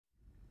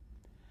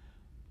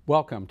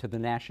Welcome to the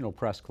National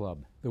Press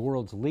Club, the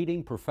world's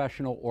leading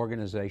professional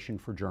organization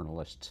for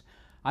journalists.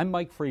 I'm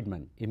Mike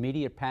Friedman,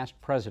 immediate past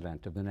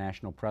president of the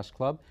National Press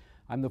Club.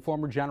 I'm the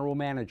former general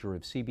manager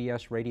of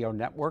CBS Radio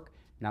Network,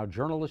 now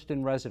journalist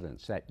in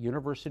residence at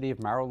University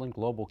of Maryland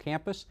Global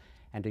Campus,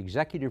 and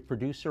executive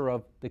producer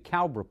of the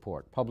Kalb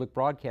Report public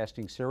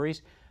broadcasting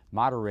series,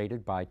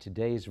 moderated by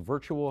today's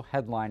virtual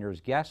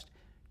headliners guest,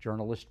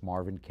 journalist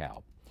Marvin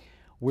Kalb.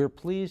 We're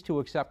pleased to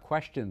accept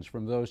questions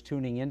from those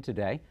tuning in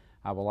today.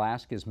 I will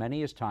ask as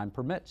many as time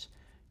permits.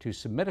 To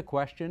submit a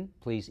question,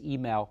 please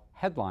email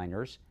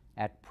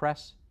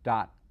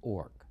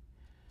headliners@press.org.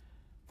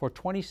 For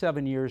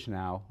 27 years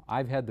now,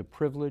 I've had the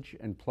privilege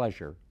and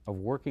pleasure of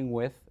working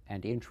with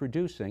and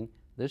introducing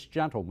this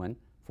gentleman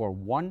for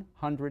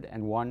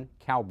 101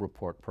 Kalb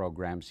Report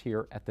programs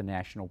here at the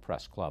National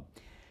Press Club.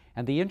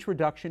 And the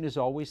introduction is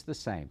always the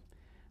same.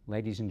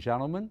 Ladies and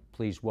gentlemen,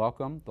 please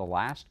welcome the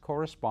last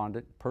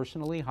correspondent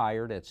personally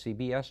hired at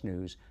CBS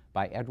News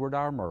by Edward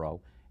R.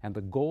 Murrow and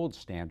the gold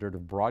standard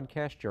of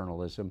broadcast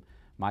journalism,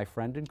 my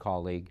friend and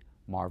colleague,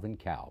 Marvin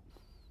Kalb.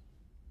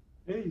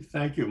 Hey,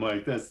 thank you,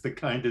 Mike. That's the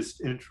kindest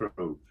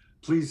intro.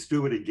 Please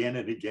do it again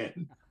and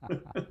again.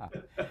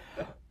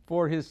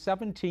 For his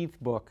 17th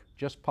book,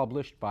 just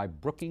published by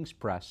Brookings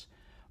Press,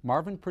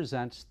 Marvin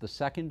presents the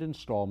second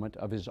installment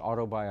of his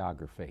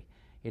autobiography.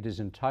 It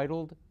is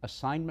entitled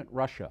Assignment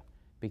Russia,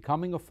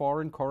 Becoming a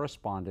Foreign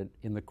Correspondent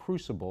in the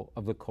Crucible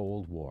of the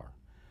Cold War.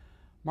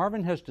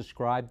 Marvin has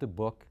described the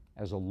book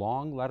as a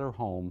long letter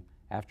home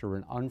after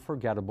an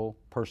unforgettable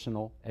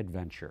personal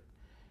adventure.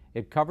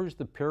 It covers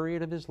the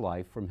period of his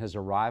life from his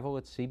arrival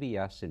at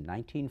CBS in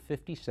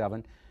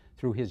 1957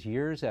 through his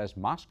years as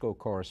Moscow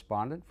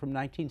correspondent from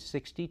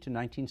 1960 to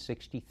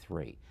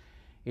 1963.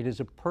 It is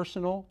a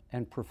personal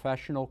and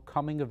professional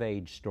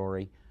coming-of-age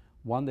story,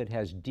 one that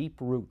has deep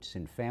roots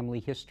in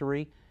family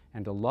history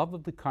and a love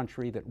of the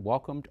country that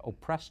welcomed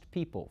oppressed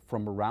people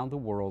from around the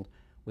world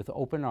with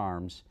open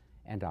arms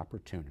and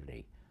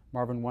opportunity.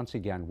 Marvin, once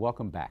again,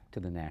 welcome back to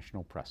the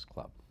National Press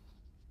Club.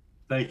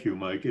 Thank you,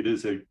 Mike. It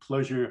is a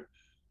pleasure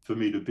for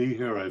me to be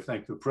here. I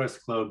thank the Press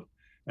Club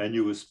and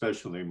you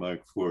especially,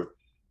 Mike, for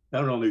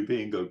not only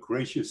being a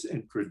gracious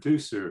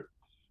introducer,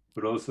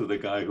 but also the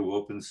guy who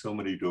opened so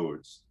many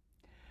doors.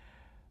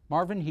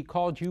 Marvin, he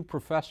called you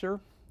professor,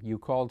 you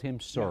called him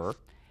sir, yes,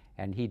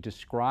 and he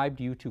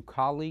described you to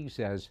colleagues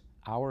as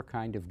our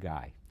kind of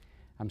guy.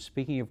 I'm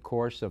speaking, of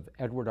course, of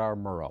Edward R.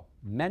 Murrow,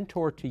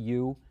 mentor to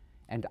you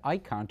and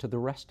icon to the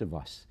rest of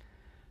us.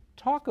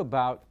 Talk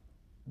about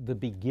the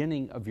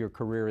beginning of your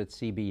career at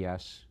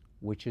CBS,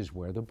 which is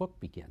where the book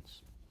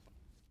begins.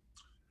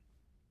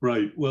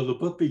 Right. Well, the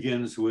book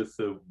begins with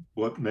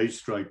what may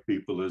strike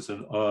people as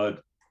an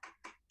odd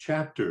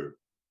chapter.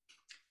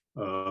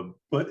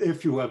 But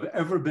if you have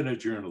ever been a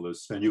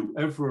journalist and you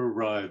ever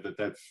arrive at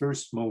that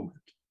first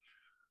moment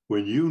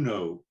when you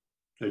know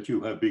that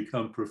you have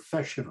become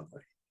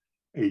professionally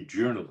a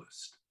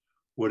journalist,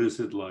 what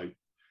is it like?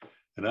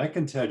 And I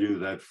can tell you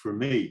that for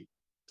me,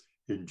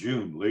 in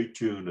June, late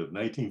June of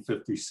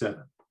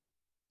 1957,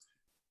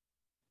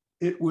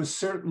 it was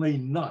certainly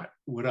not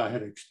what I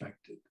had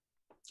expected.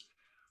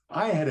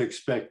 I had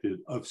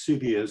expected of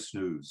CBS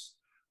News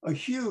a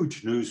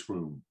huge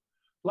newsroom,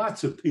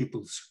 lots of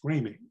people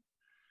screaming,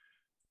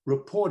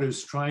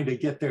 reporters trying to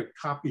get their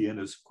copy in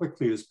as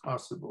quickly as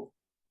possible,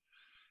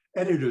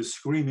 editors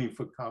screaming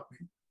for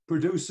copy,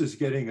 producers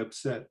getting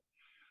upset,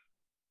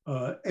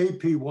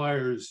 AP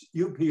wires,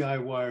 UPI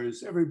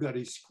wires,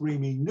 everybody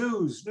screaming,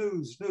 news,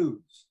 news,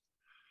 news.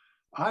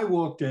 I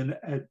walked in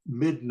at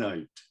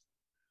midnight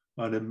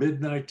on a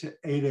midnight to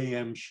 8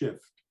 a.m.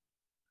 shift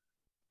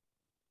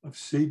of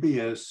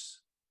CBS,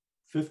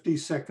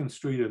 52nd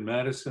Street and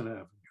Madison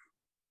Avenue.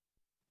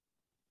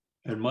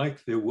 And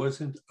Mike, there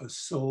wasn't a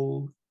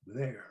soul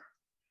there,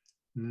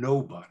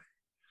 nobody.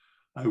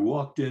 I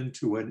walked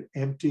into an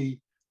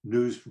empty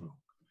newsroom.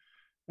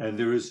 And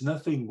there is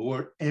nothing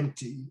more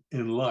empty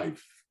in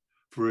life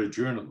for a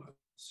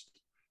journalist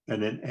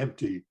than an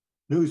empty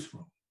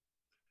newsroom.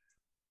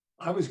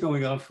 I was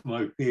going on for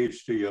my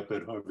PhD up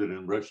at Harvard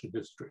in Russian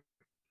history.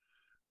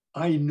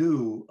 I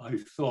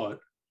thought,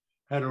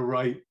 how to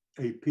write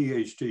a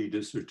PhD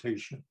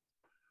dissertation.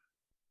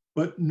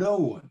 But no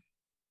one,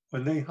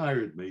 when they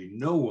hired me,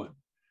 no one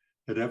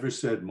had ever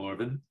said,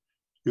 Marvin,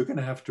 you're going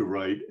to have to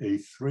write a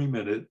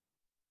 3-minute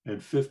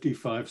and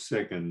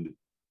 55-second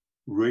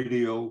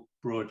radio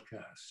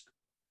broadcast.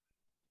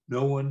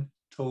 No one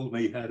told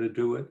me how to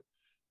do it.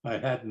 I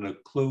hadn't a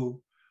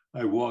clue.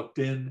 I walked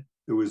in,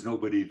 there was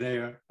nobody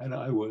there, and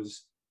I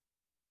was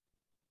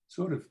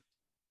sort of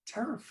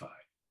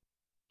terrified.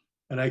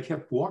 And I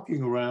kept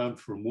walking around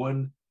from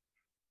one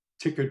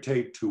ticker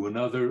tape to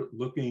another,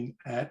 looking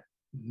at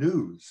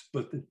news,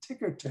 but the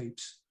ticker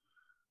tapes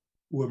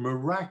were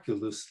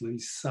miraculously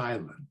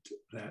silent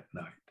that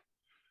night.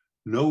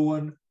 No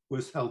one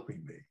was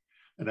helping me.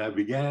 And I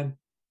began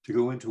to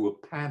go into a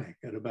panic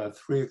at about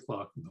 3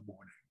 o'clock in the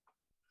morning,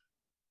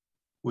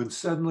 when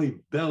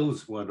suddenly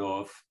bells went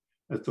off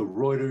at the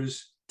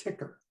Reuters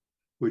ticker,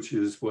 which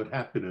is what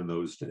happened in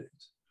those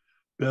days.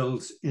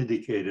 bells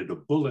indicated a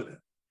bulletin.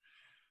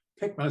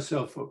 Picked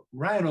myself up,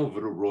 ran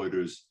over to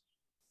Reuters,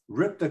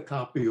 ripped a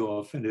copy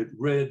off, and it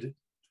read,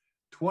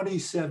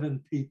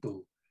 27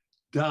 people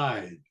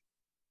died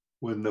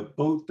when the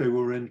boat they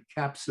were in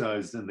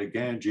capsized in the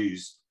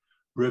Ganges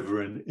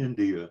River in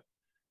India.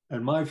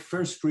 And my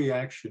first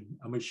reaction,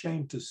 I'm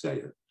ashamed to say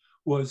it,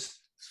 was,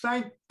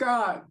 thank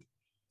God.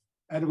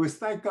 And it was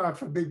thank God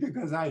for me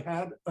because I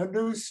had a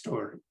news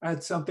story. I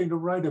had something to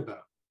write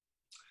about.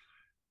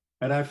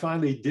 And I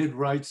finally did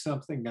write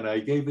something, and I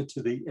gave it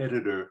to the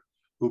editor,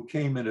 who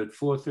came in at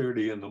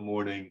 4:30 in the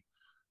morning,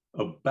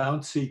 a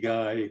bouncy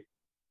guy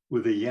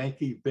with a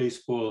Yankee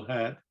baseball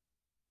hat,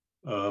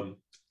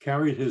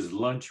 carried his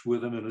lunch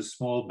with him in a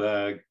small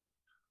bag.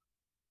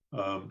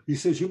 He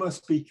says, you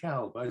must be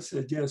Kalb. I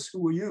said, yes,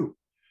 who are you?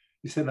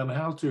 He said, I'm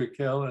Halter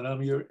Kell, and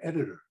I'm your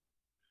editor.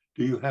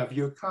 Do you have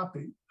your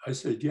copy? I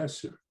said,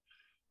 yes, sir.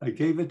 I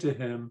gave it to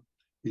him.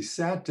 He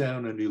sat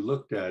down and he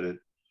looked at it,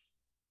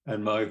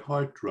 and my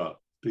heart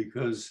dropped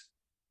because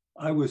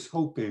I was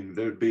hoping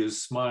there'd be a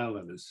smile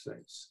on his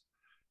face,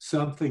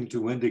 something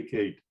to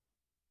indicate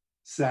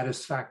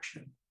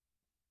satisfaction.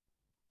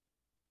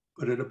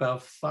 But at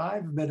about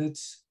 5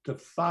 minutes to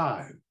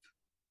 5,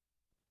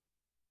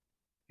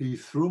 he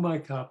threw my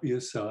copy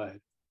aside,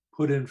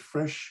 put in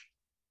fresh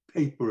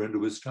paper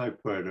into his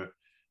typewriter,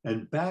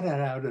 and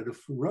batted out at a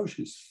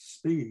ferocious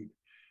speed,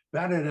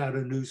 batted out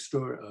a news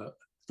story,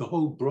 the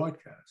whole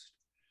broadcast,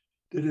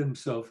 did it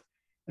himself.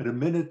 At a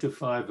minute to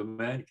 5, a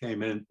man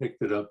came in,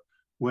 picked it up,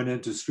 went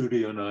into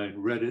Studio 9,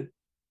 read it,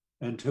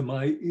 and to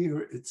my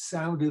ear, it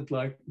sounded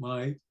like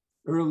my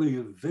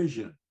earlier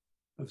vision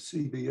of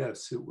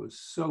CBS. It was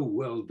so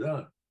well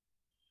done.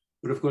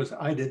 But of course,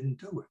 I didn't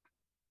do it.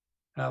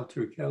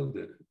 Halter Kell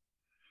did it.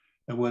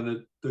 And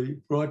when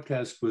the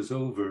broadcast was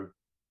over,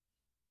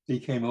 he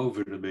came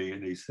over to me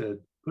and he said,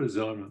 put his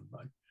arm on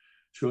my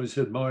shoulder, he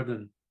said,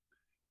 Marvin,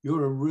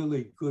 you're a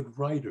really good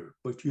writer,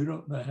 but you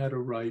don't know how to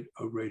write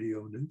a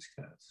radio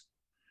newscast.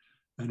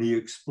 And he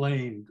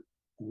explained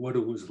what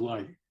it was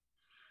like.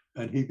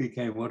 And he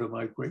became one of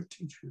my great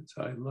teachers.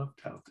 I loved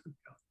Halter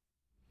Kell.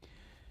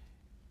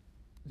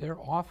 There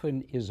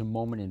often is a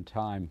moment in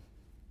time,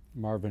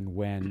 Marvin,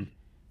 when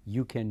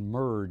you can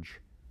merge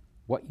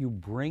what you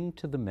bring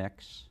to the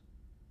mix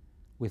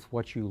with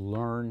what you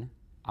learn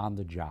on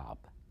the job.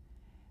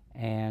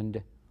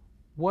 And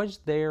was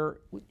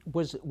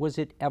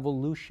it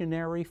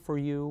evolutionary for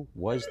you?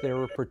 Was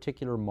there a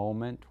particular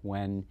moment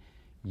when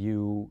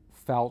you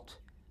felt,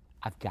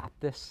 I've got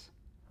this,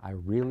 I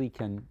really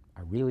can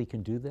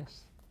do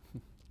this?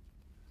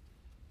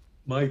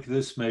 Mike,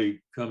 this may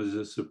come as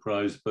a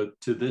surprise, but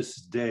to this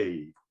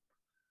day,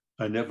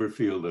 I never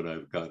feel that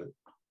I've got it.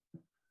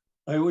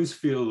 I always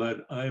feel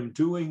that I'm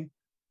doing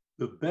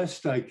the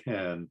best I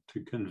can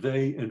to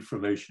convey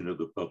information to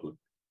the public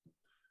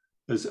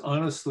as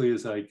honestly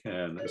as I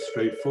can, as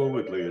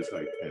straightforwardly as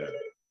I can.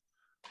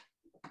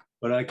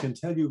 But I can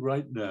tell you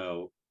right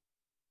now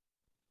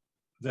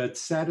that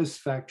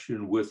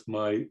satisfaction with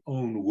my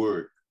own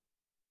work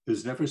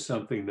is never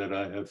something that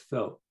I have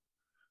felt.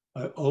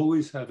 I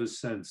always have a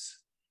sense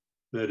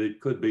that it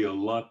could be a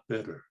lot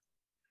better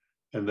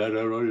and that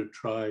I ought to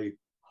try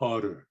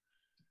harder.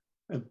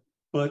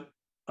 But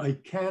I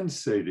can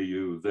say to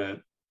you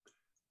that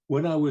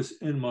when I was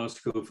in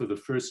Moscow for the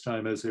first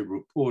time as a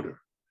reporter,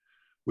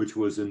 which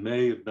was in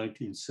May of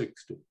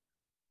 1960,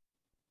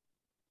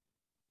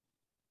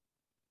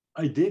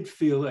 I did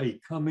feel a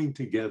coming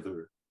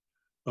together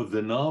of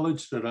the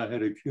knowledge that I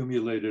had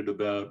accumulated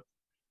about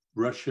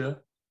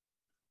Russia,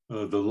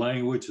 the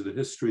language, the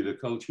history, the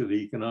culture,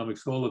 the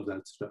economics, all of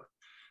that stuff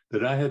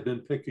that I had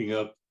been picking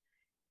up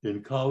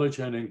in college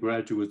and in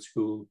graduate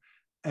school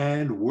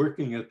and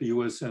working at the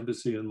US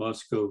Embassy in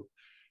Moscow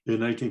in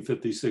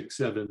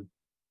 1956-7.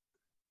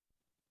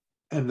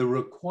 And the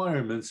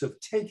requirements of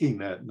taking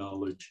that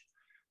knowledge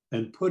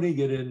and putting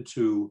it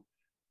into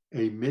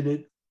a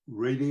minute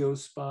radio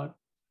spot,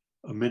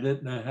 a minute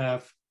and a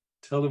half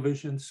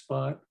television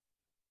spot,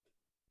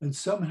 and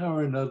somehow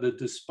or another,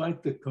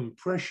 despite the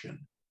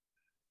compression,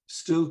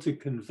 still to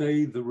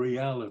convey the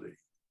reality,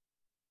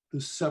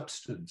 the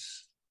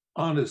substance,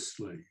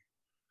 honestly,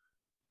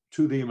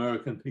 to the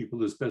American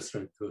people as best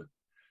I could.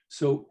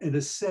 So in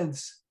a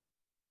sense,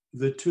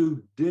 the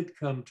two did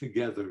come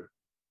together,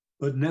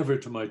 but never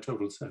to my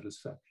total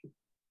satisfaction.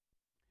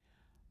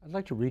 I'd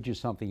like to read you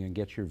something and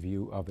get your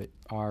view of it.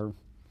 Our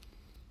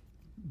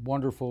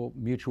wonderful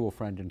mutual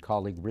friend and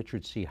colleague,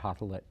 Richard C.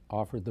 Hotelet,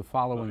 offered the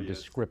following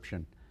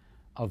description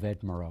of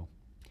Ed Murrow.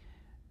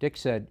 Dick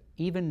said,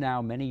 even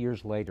now, many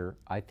years later,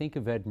 I think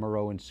of Ed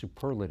Murrow in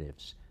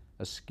superlatives,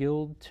 a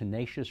skilled,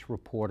 tenacious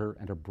reporter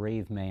and a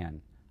brave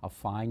man, a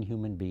fine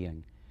human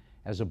being.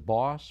 As a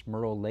boss,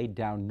 Murrow laid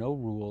down no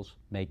rules,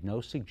 made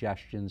no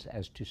suggestions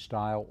as to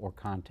style or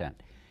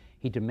content.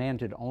 He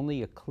demanded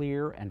only a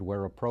clear and,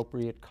 where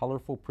appropriate,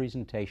 colorful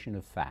presentation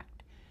of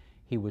fact.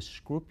 He was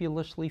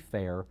scrupulously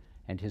fair,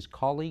 and his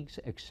colleagues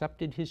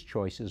accepted his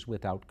choices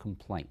without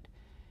complaint.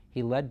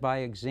 He led by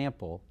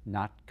example,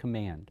 not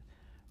command.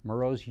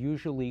 Murrow's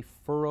usually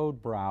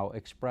furrowed brow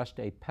expressed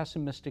a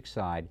pessimistic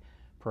side,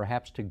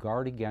 perhaps to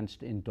guard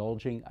against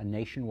indulging a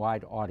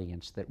nationwide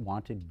audience that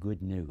wanted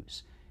good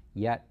news.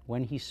 Yet,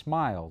 when he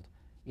smiled,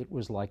 it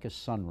was like a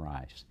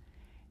sunrise.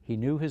 He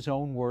knew his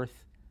own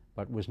worth,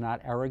 but was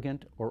not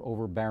arrogant or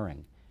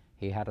overbearing.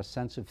 He had a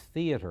sense of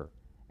theater,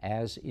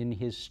 as in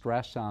his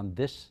stress on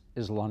 "this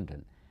is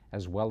London,"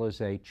 as well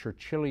as a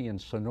Churchillian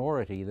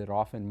sonority that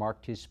often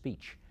marked his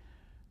speech.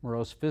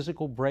 Murrow's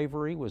physical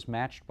bravery was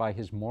matched by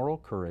his moral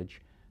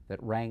courage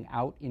that rang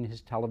out in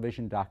his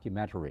television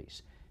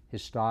documentaries.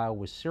 His style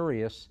was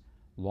serious.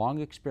 Long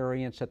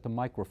experience at the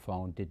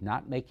microphone did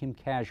not make him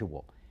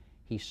casual.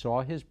 He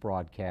saw his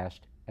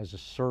broadcast as a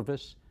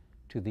service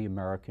to the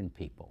American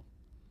people.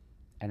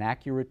 An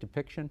accurate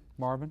depiction,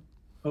 Marvin?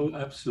 Oh,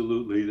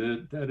 absolutely.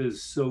 That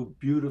is so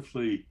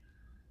beautifully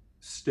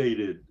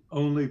stated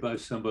only by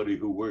somebody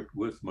who worked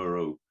with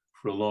Murrow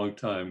for a long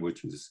time,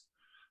 which is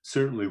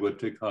certainly what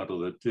Dick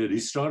Hottelet did. He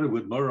started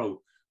with Murrow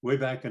way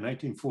back in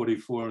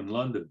 1944 in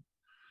London.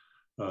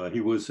 He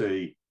was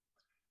a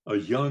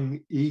young,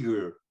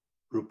 eager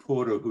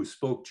reporter who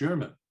spoke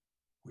German.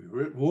 We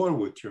were at war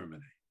with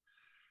Germany.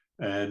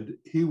 And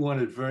he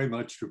wanted very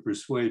much to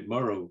persuade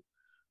Murrow,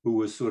 who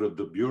was sort of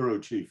the bureau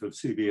chief of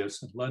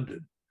CBS in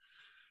London,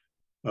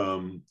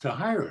 to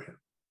hire him.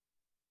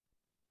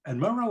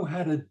 And Murrow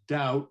had a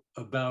doubt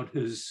about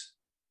his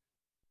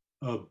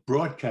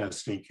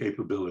broadcasting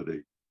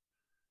capability,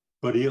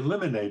 but he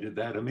eliminated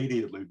that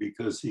immediately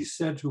because he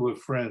said to a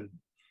friend,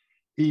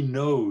 he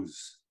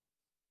knows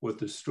what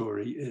the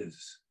story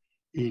is.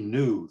 He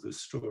knew the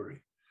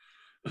story.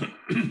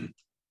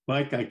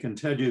 Mike, I can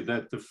tell you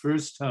that the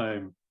first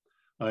time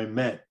I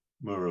met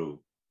Murrow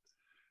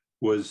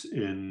was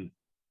in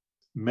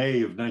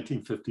May of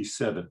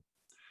 1957.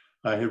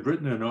 I had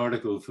written an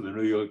article for the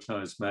New York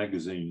Times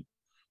Magazine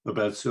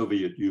about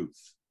Soviet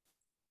youth.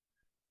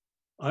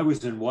 I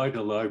was in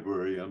Wider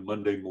Library on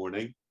Monday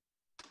morning,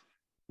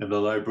 and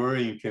the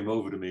librarian came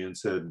over to me and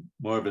said,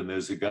 Marvin,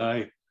 there's a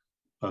guy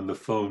on the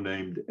phone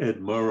named Ed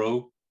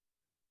Murrow,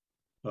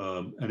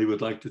 and he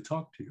would like to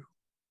talk to you.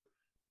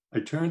 I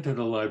turned to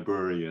the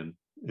librarian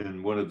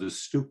in one of the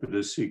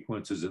stupidest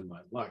sequences in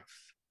my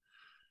life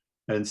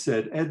and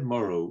said, Ed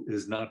Murrow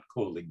is not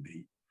calling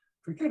me.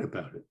 Forget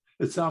about it.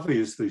 It's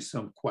obviously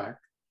some quack.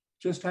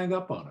 Just hang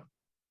up on him.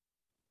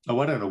 Oh,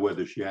 I don't know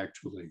whether she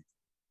actually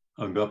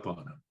hung up on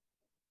him.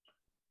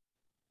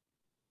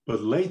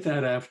 But late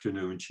that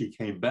afternoon, she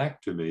came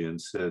back to me and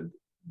said,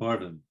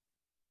 Marvin,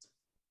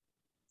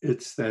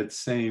 it's that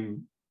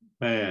same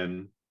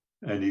man,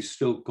 and he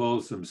still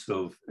calls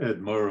himself Ed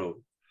Murrow.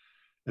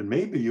 And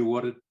maybe you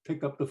ought to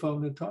pick up the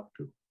phone and talk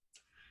to him.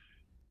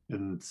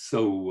 And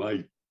so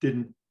I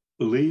didn't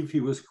believe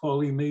he was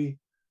calling me,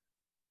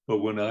 but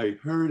when I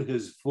heard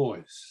his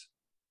voice,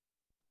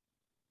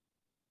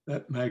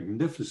 that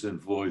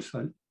magnificent voice,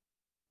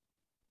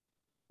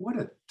 what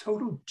a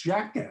total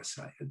jackass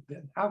I had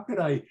been. How could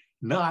I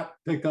not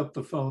pick up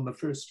the phone the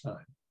first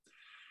time?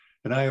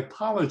 And I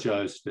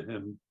apologized to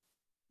him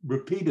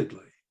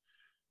repeatedly.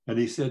 And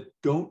he said,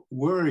 don't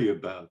worry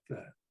about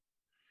that.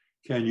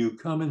 Can you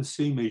come and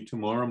see me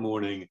tomorrow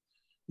morning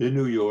in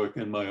New York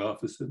in my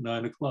office at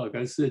 9 o'clock?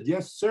 I said,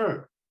 yes,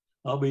 sir,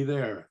 I'll be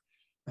there.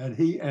 And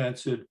he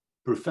answered,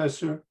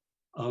 Professor,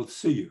 I'll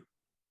see you.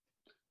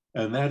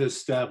 And that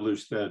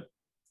established that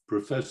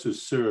Professor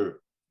Sir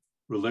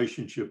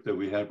relationship that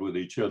we had with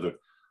each other.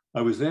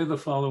 I was there the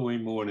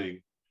following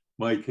morning.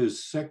 Mike,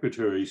 his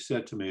secretary,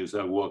 said to me as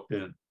I walked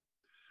in,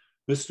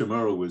 Mr.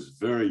 Murrow was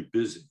very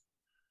busy.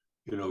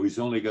 You know, he's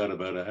only got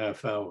about a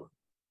half hour.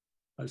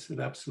 I said,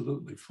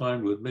 absolutely,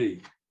 fine with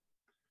me.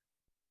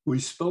 We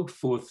spoke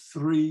for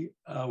 3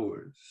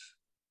 hours.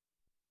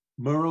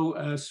 Murrow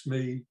asked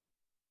me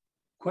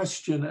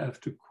question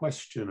after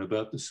question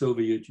about the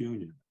Soviet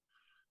Union,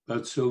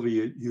 about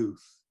Soviet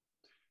youth,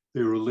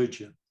 their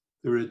religion,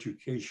 their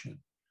education,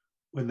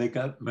 when they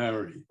got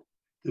married,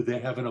 did they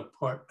have an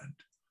apartment?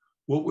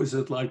 What was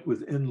it like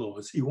with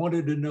in-laws? He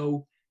wanted to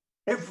know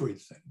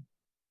everything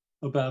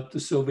about the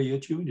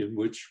Soviet Union,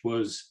 which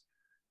was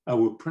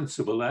our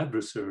principal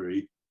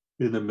adversary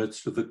in the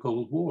midst of the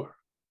Cold War.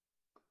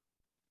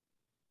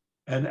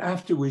 And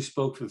after we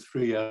spoke for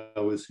 3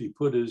 hours, he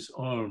put his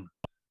arm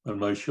on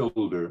my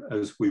shoulder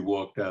as we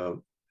walked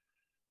out.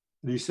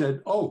 And he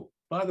said, oh,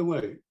 by the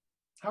way,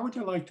 how would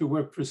you like to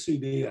work for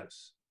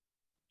CBS?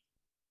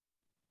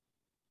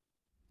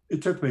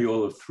 It took me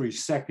all of 3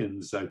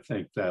 seconds, I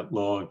think, that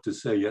long to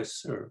say, yes,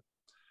 sir,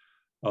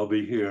 I'll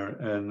be here.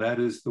 And that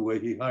is the way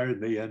he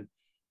hired me. And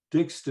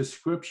Dick's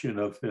description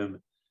of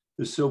him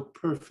is so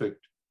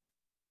perfect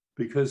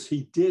because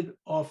he did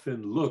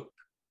often look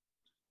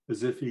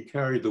as if he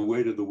carried the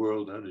weight of the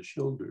world on his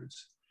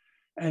shoulders.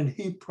 And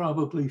he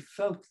probably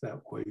felt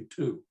that way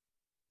too.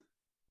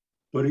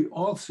 But he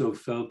also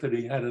felt that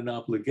he had an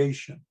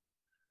obligation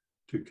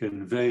to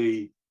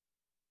convey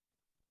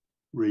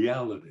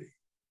reality,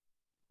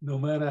 no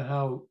matter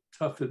how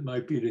tough it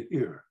might be to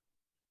hear.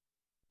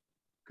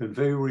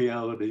 Convey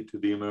reality to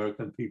the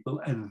American people,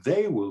 and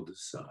they will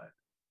decide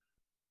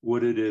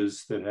what it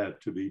is that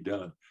had to be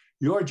done.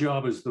 Your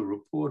job as the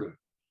reporter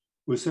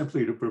was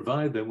simply to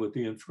provide them with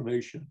the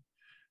information.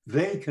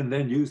 They can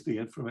then use the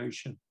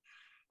information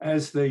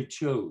as they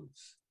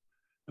chose.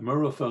 And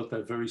Murrow felt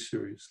that very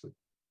seriously.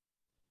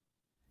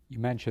 You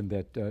mentioned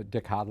that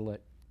Dick Hodelet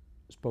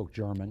spoke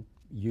German.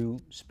 You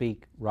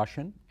speak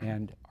Russian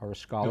and are a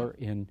scholar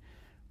in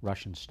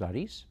Russian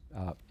studies,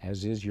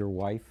 as is your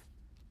wife,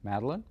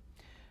 Madeline.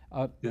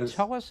 Yes.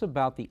 Tell us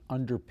about the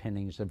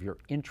underpinnings of your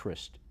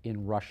interest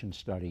in Russian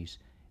studies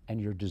and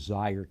your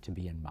desire to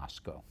be in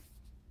Moscow.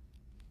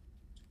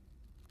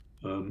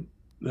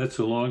 That's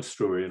a long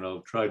story, and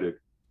I'll try to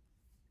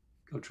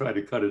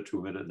cut it to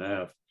a minute and a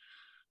half.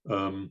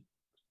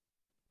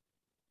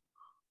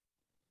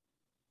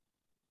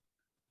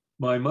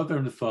 My mother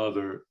and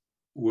father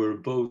were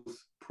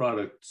both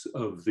products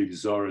of the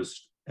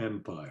Tsarist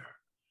Empire,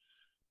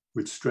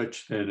 which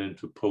stretched then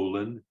into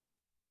Poland,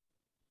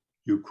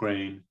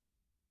 Ukraine.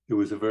 It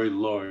was a very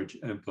large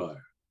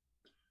empire.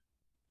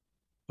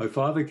 My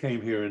father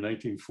came here in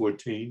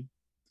 1914,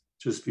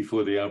 just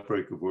before the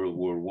outbreak of World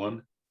War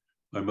I.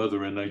 My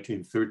mother in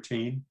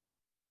 1913.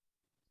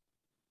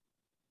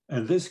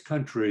 And this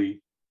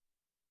country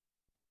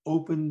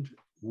opened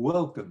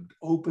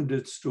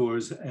its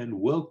doors and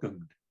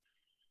welcomed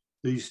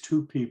these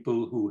two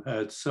people who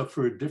had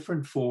suffered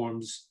different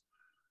forms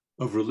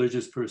of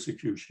religious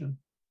persecution.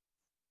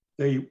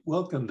 They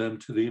welcomed them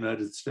to the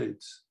United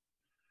States.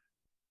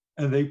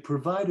 And they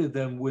provided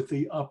them with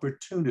the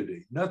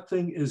opportunity.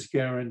 Nothing is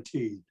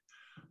guaranteed,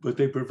 but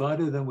they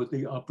provided them with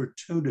the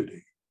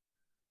opportunity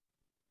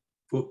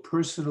for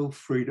personal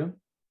freedom,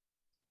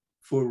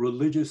 for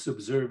religious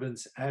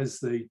observance as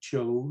they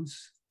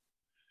chose,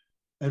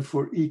 and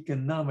for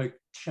economic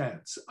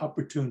chance,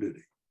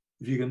 opportunity.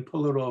 If you can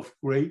pull it off,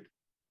 great,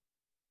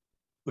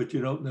 but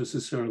you don't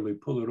necessarily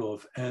pull it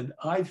off. And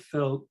I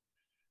felt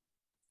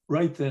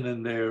right then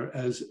and there,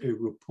 as a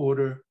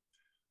reporter,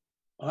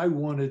 I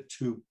wanted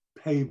to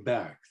pay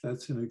back.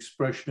 That's an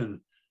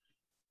expression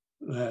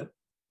that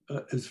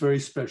is very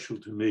special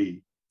to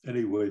me.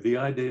 Anyway, the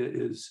idea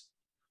is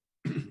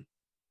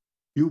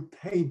you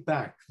pay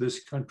back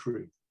this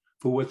country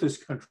for what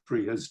this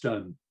country has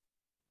done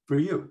for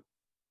you.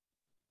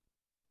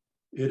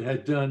 It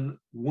had done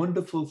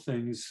wonderful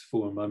things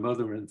for my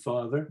mother and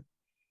father,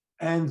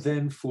 and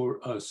then for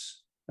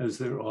us as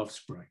their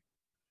offspring.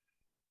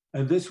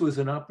 And this was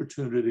an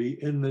opportunity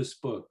in this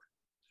book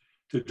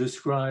to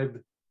describe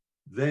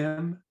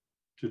them,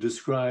 to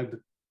describe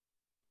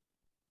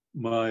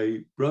my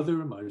brother,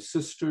 my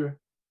sister,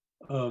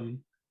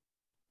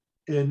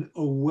 in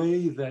a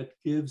way that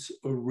gives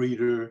a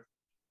reader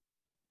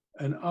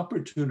an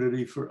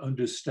opportunity for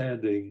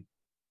understanding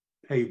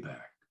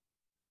payback.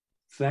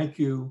 Thank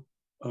you,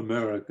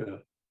 America,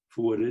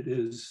 for what it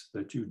is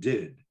that you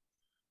did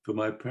for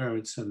my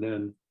parents and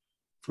then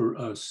for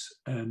us.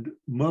 And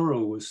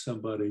Murrow was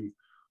somebody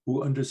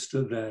who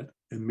understood that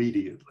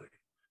immediately.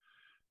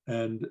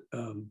 And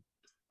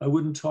I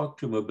wouldn't talk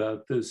to him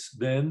about this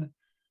then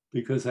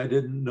because I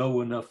didn't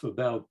know enough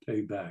about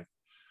payback.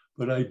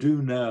 But I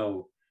do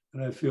now,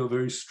 and I feel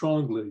very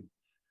strongly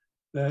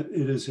that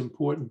it is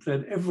important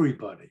that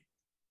everybody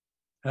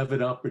have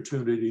an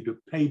opportunity to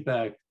pay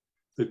back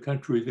the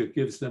country that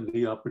gives them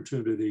the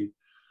opportunity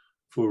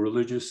for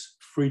religious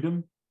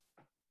freedom,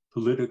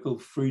 political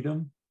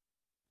freedom,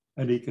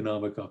 and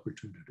economic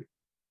opportunity.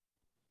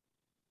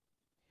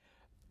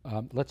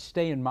 Let's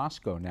stay in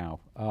Moscow now.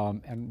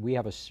 And we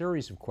have a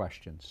series of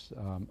questions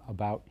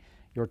about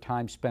your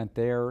time spent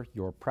there,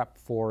 your prep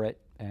for it,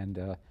 and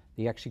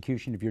the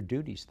execution of your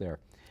duties there.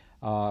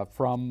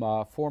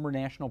 From former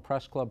National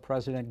Press Club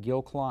President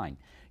Gil Klein.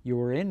 You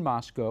were in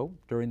Moscow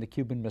during the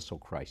Cuban Missile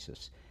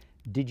Crisis.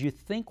 Did you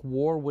think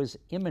war was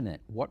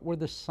imminent? What were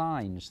the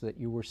signs that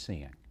you were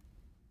seeing?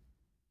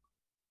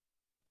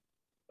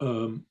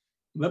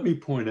 Let me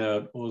point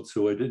out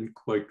also, I didn't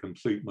quite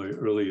complete my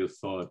earlier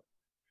thought.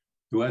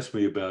 You asked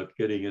me about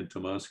getting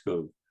into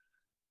Moscow.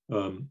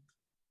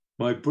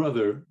 My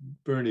brother,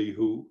 Bernie,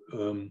 who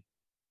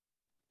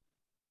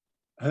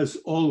has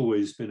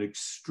always been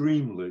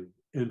extremely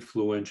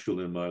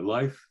influential in my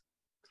life,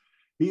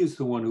 he is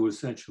the one who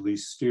essentially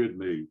steered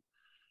me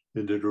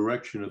in the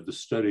direction of the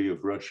study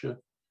of Russia,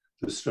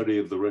 the study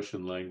of the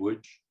Russian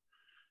language.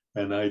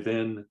 And I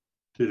then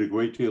did a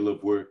great deal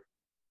of work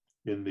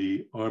in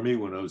the Army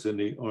when I was in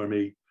the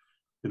Army,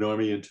 in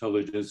Army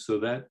intelligence. So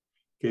that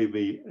gave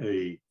me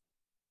a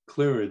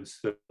clearance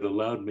that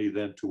allowed me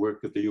then to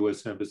work at the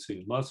US Embassy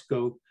in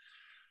Moscow.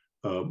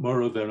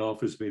 Murrow then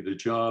offers me the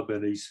job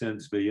and he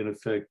sends me, in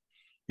effect,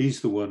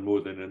 he's the one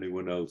more than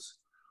anyone else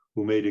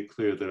who made it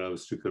clear that I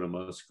was to go to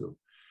Moscow.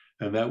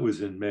 And that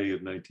was in May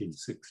of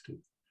 1960.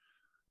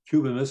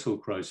 Cuban Missile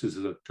Crisis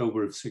is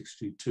October of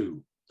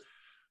 62.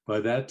 By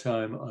that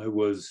time, I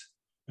was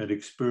an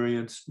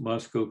experienced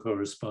Moscow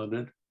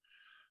correspondent.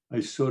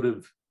 I sort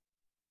of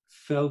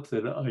felt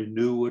that I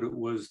knew what it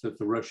was that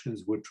the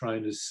Russians were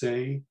trying to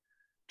say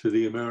to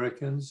the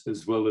Americans,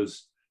 as well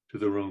as to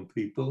their own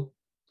people.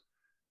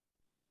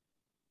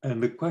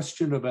 And the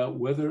question about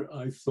whether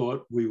I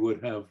thought we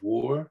would have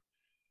war,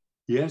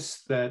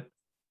 yes, that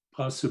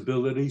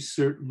possibility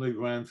certainly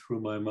ran through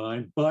my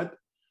mind, but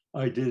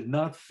I did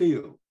not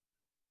feel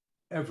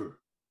ever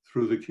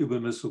through the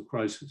Cuban Missile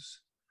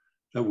Crisis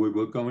that we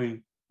were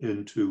going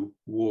into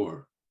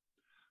war.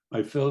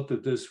 I felt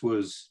that this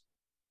was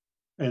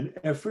an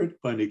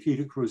effort by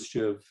Nikita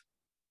Khrushchev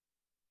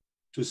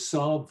to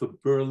solve the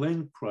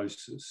Berlin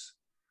crisis,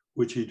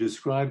 which he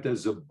described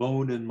as a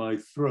bone in my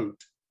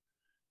throat.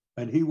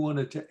 And he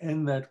wanted to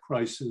end that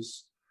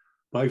crisis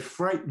by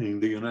frightening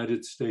the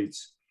United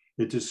States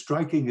into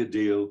striking a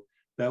deal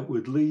that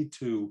would lead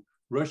to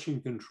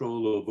Russian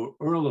control over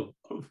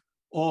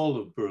all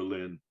of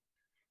Berlin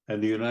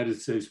and the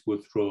United States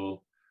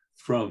withdrawal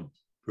from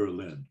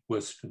Berlin,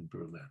 Western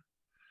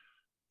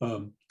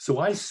Berlin. So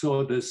I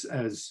saw this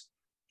as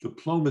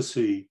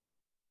diplomacy,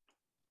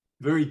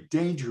 very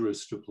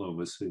dangerous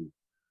diplomacy,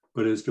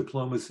 but as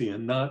diplomacy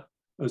and not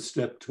a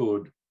step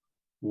toward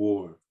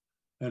war.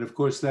 And of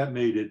course, that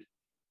made it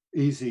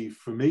easy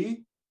for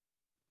me.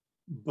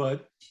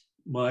 But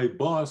my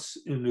boss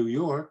in New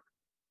York,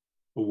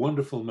 a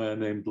wonderful man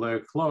named Blair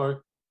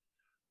Clark,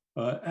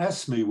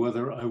 asked me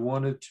whether I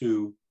wanted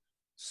to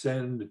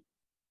send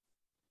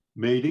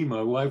Mady,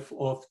 my wife,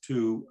 off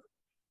to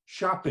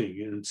shopping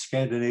in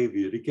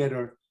Scandinavia to get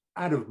her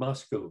out of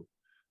Moscow,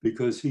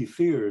 because he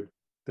feared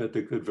that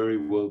there could very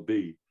well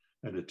be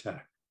an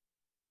attack.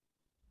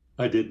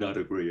 I did not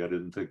agree. I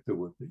didn't think there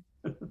would be.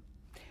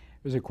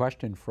 There's a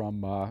question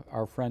from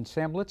our friend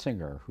Sam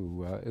Litzinger,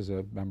 who is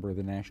a member of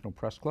the National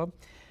Press Club.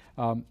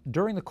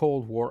 During the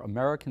Cold War,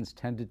 Americans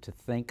tended to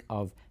think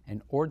of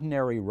an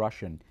ordinary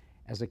Russian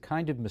as a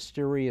kind of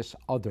mysterious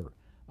other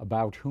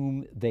about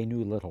whom they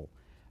knew little.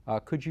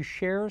 Could you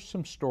share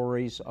some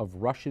stories of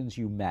Russians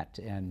you met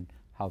and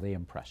how they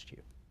impressed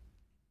you?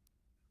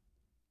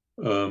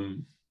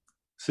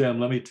 Sam,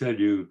 let me tell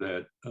you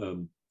that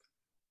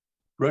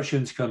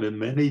Russians come in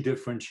many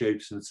different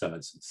shapes and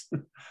sizes.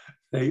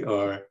 They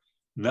are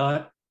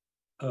not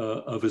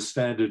of a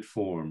standard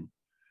form.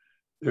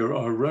 There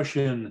are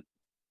Russian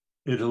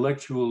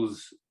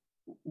intellectuals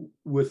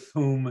with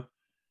whom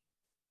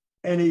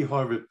any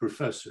Harvard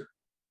professor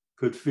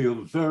could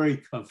feel very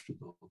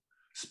comfortable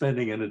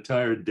spending an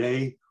entire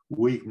day,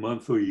 week,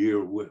 month, or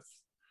year with.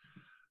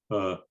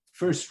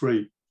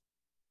 First-rate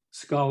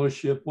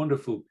scholarship,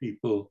 wonderful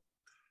people.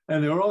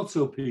 And there are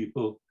also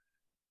people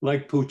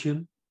like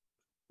Putin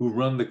who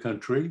run the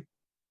country.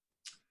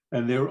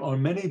 And there are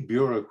many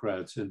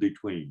bureaucrats in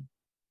between.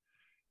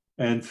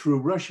 And through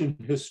Russian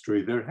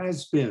history, there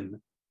has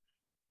been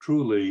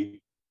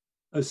truly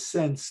a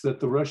sense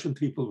that the Russian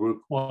people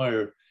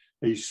require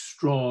a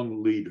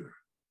strong leader,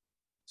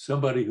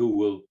 somebody who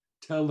will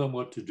tell them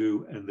what to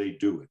do and they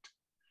do it.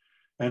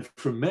 And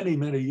for many,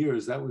 many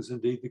years, that was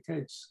indeed the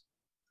case.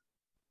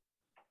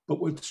 But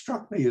what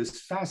struck me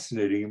as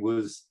fascinating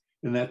was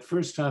in that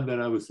first time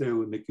that I was there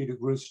with Nikita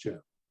Khrushchev.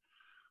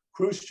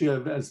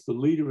 Khrushchev, as the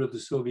leader of the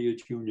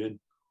Soviet Union,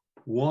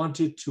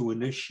 wanted to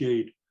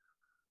initiate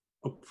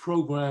a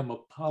program, a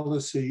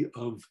policy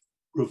of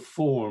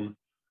reform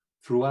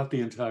throughout the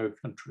entire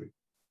country.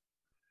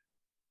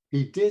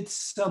 He did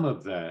some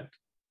of that,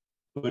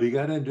 but he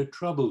got into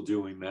trouble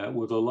doing that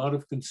with a lot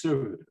of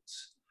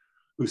conservatives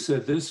who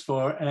said this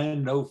far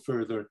and no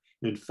further,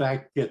 in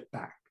fact, get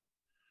back.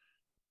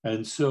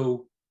 And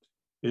so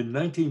in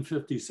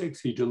 1956,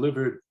 he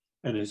delivered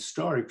an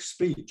historic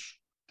speech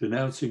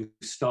denouncing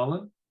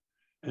Stalin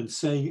and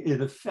saying,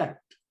 in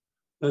effect,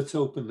 let's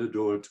open the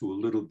door to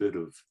a little bit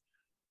of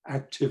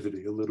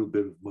activity, a little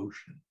bit of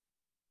motion.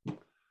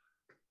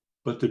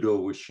 But the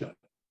door was shut.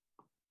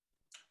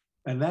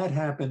 And that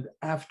happened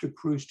after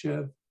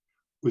Khrushchev,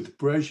 with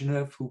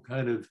Brezhnev, who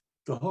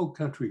the whole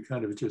country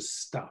kind of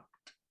just stopped.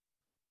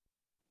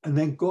 And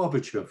then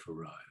Gorbachev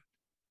arrived,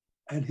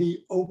 and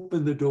he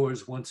opened the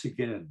doors once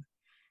again.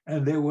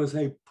 And there was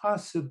a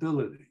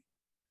possibility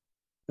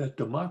that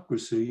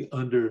democracy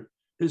under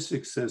his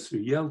successor,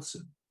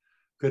 Yeltsin,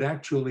 could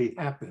actually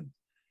happen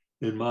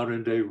in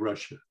modern day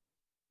Russia,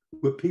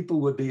 where people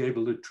would be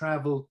able to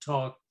travel,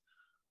 talk,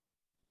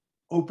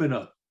 open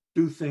up,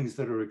 do things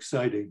that are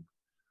exciting.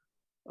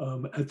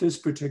 At this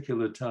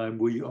particular time,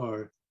 we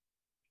are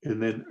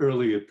in an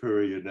earlier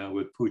period now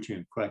with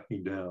Putin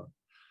cracking down.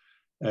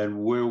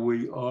 And where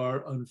we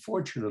are,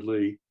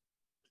 unfortunately,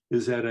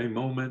 is at a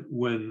moment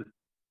when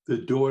the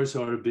doors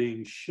are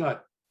being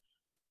shut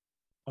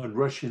on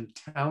Russian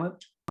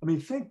talent. I mean,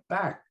 think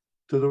back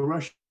to the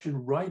Russian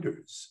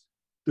writers,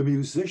 the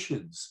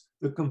musicians,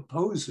 the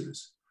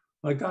composers.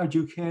 My God,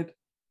 you can't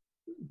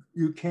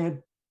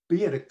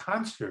be at a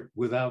concert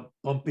without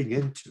bumping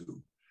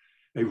into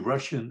a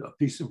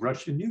piece of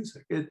Russian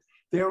music.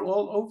 They're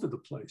all over the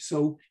place.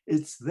 So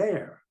it's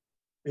there.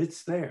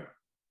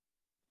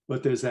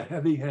 But there's a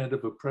heavy hand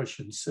of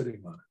oppression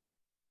sitting on it.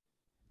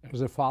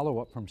 There's a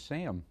follow-up from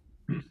Sam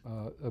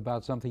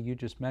about something you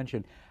just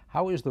mentioned.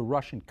 How is the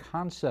Russian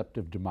concept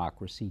of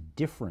democracy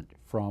different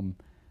from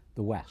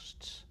the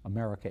West's,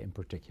 America in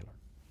particular?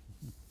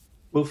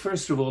 Well,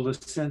 first of all, the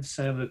sense,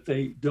 Sam, that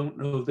they don't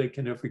know they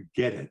can ever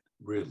get it,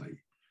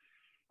 really.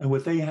 And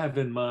what they have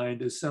in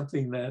mind is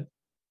something that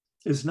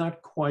is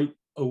not quite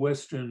a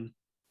Western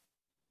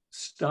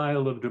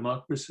style of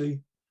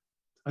democracy.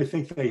 I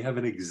think they have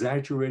an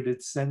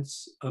exaggerated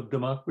sense of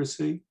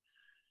democracy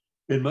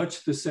in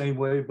much the same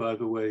way, by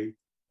the way.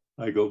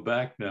 I go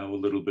back now a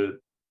little bit.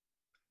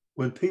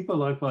 When people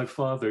like my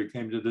father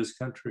came to this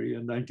country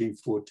in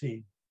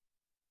 1914,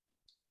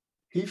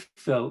 he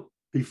felt,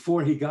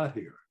 before he got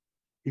here,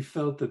 he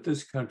felt that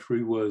this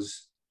country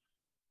was,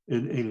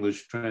 in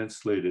English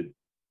translated,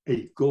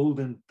 a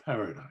golden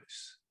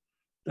paradise,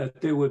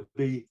 that there would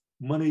be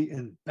money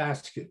in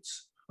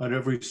baskets on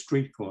every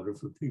street corner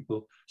for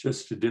people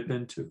just to dip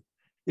into.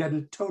 He had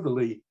a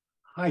totally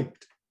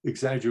hyped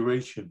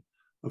exaggeration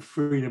of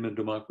freedom and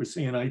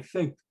democracy. And I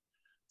think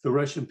the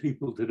Russian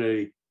people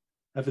today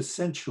have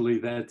essentially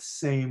that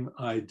same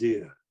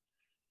idea.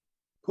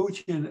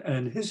 Putin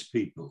and his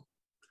people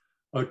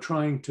are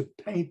trying to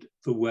paint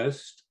the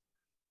West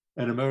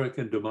and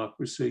American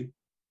democracy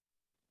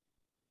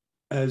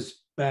as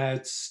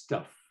bad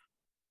stuff,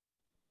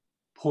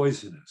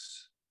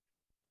 poisonous.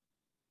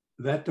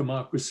 That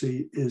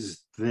democracy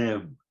is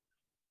them.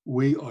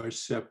 We are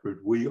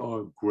separate. We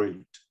are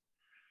great.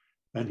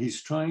 And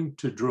he's trying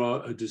to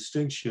draw a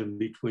distinction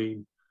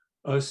between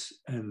us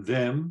and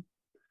them.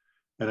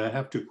 And I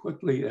have to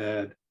quickly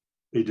add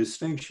a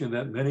distinction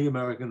that many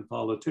American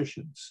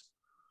politicians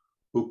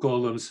who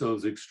call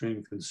themselves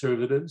extreme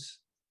conservatives,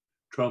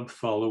 Trump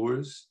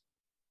followers,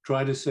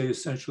 try to say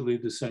essentially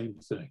the same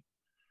thing,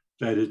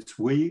 that it's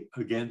we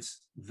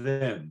against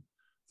them,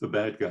 the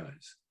bad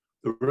guys.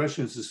 The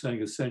Russians are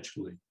saying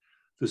essentially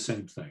the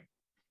same thing.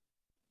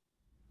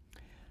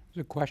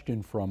 There's a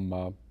question from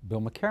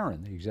Bill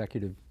McCarran, the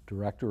executive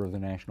director of the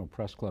National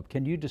Press Club.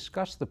 Can you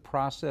discuss the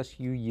process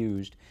you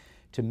used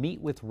to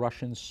meet with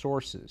Russian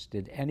sources?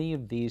 Did any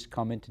of these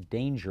come into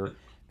danger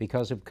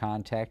because of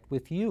contact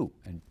with you?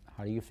 And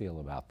how do you feel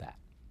about that?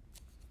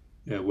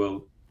 Yeah,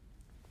 well,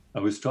 I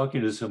was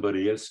talking to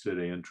somebody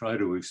yesterday and tried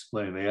to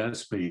explain. They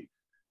asked me,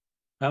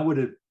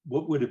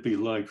 what would it be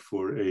like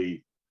for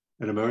an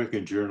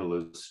American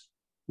journalist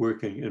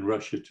working in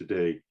Russia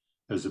today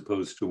as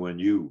opposed to when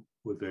you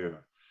were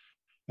there?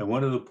 And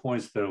one of the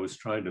points that I was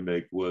trying to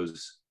make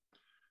was,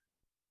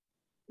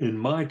 in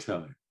my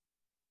time,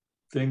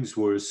 things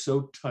were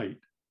so tight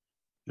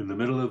in the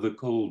middle of the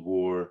Cold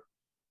War,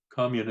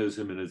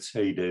 communism in its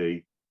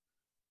heyday.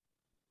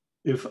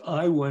 If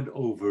I went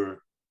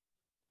over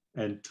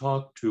and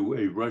talked to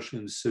a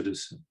Russian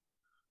citizen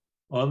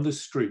on the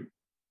street,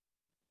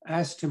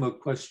 asked him a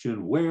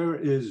question, where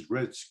is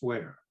Red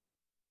Square?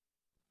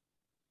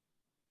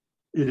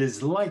 It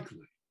is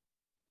likely,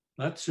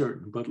 not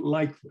certain, but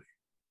likely,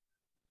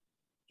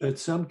 that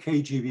some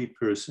KGB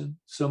person,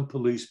 some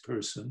police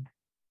person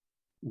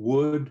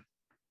would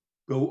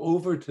go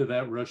over to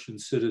that Russian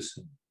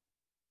citizen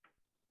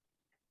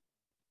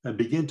and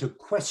begin to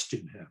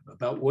question him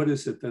about what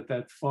is it that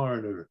that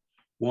foreigner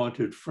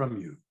wanted from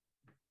you.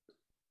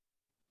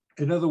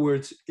 In other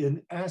words,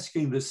 in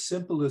asking the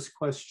simplest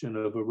question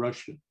of a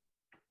Russian,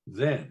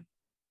 then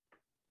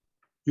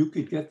you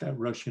could get that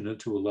Russian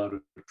into a lot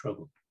of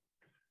trouble.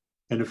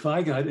 And if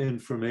I got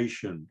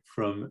information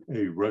from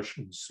a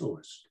Russian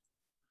source,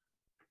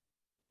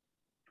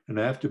 and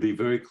I have to be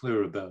very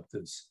clear about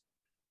this,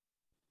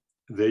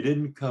 they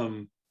didn't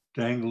come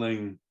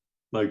dangling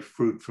like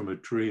fruit from a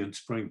tree in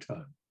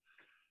springtime.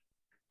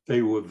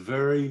 They were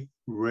very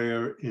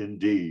rare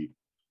indeed,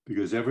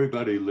 because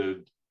everybody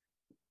lived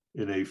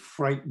in a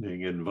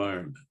frightening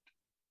environment,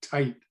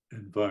 tight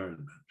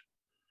environment.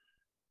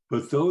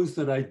 But those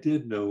that I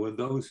did know and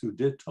those who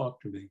did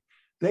talk to me,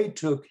 they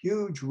took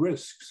huge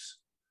risks.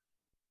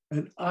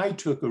 And I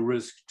took a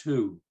risk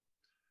too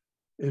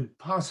in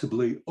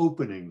possibly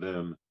opening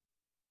them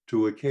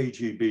to a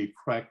KGB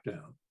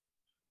crackdown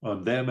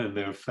on them and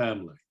their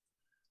family.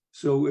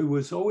 So it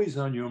was always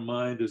on your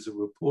mind as a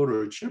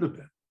reporter, it should have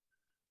been,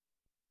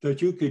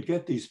 that you could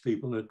get these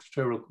people into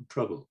terrible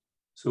trouble.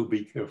 So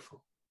be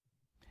careful.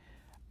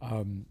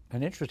 An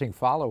interesting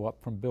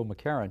follow-up from Bill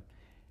McCarran.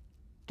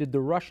 Did the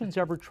Russians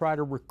ever try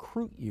to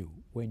recruit you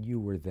when you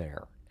were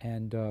there?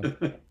 And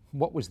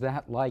what was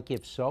that like,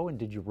 if so, and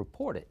did you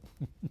report it?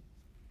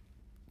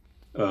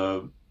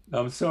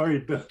 I'm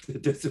sorry to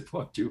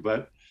disappoint you,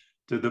 but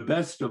to the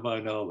best of my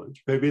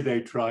knowledge, maybe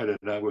they tried it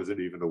and I wasn't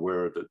even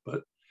aware of it,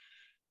 but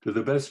to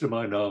the best of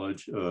my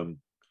knowledge,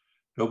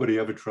 nobody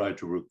ever tried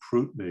to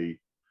recruit me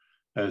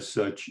as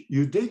such.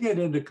 You did get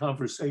into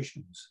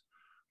conversations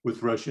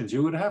with Russians,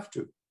 you would have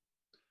to,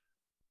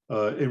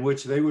 in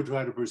which they would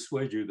try to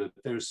persuade you that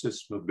their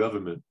system of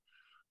government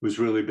was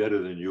really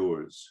better than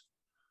yours.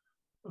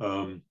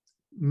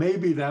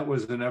 Maybe that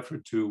was an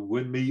effort to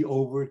win me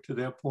over to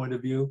their point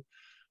of view,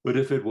 but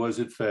if it was,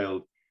 it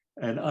failed.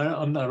 And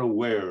I'm not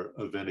aware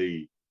of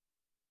any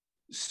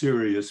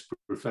serious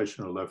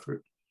professional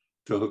effort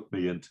to hook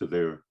me into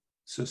their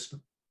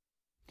system.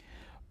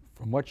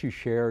 From what you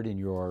shared in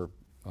your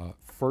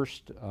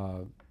first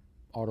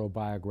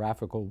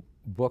autobiographical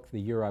book, The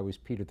Year I Was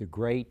Peter the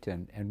Great,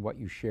 and what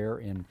you share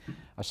in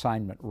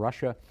Assignment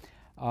Russia.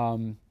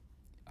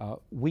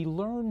 We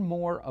learn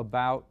more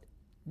about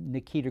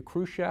Nikita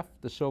Khrushchev,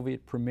 the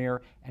Soviet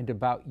premier, and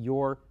about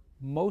your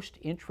most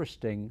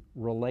interesting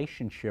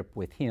relationship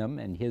with him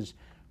and his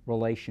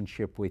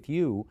relationship with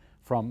you,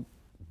 from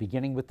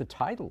beginning with the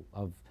title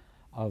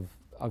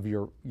of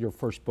your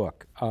first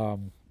book.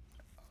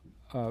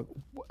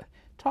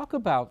 Talk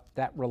about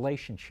that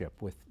relationship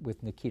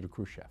with Nikita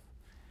Khrushchev.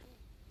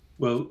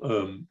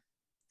 Well,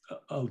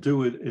 I'll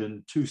do it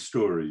in two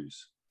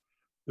stories.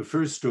 The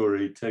first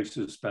story takes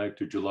us back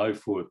to July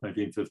 4th,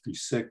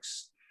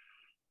 1956,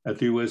 at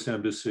the US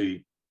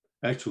Embassy,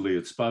 actually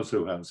at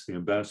Spaso House, the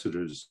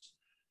ambassador's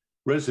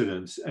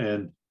residence,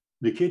 and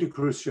Nikita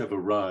Khrushchev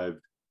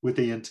arrived with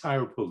the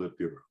entire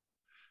Politburo.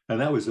 And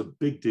that was a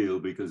big deal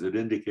because it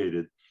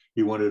indicated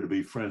he wanted to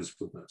be friends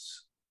with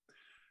us.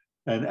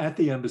 And at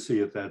the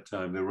embassy at that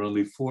time, there were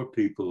only 4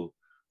 people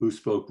who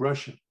spoke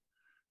Russian.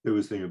 There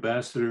was the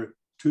ambassador,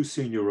 2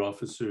 senior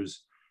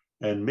officers,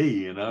 and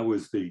me, and I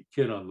was the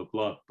kid on the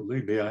block.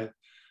 Believe me, I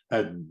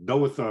had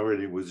no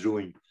authority, was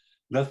doing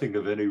nothing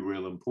of any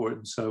real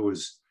importance. I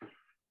was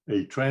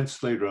a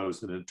translator, I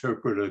was an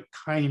interpreter,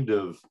 kind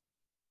of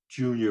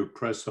junior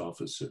press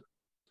officer.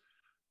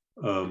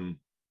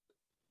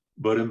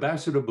 But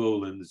Ambassador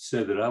Bolin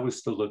said that I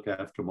was to look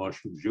after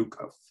Marshal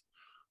Zhukov,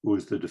 who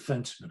was the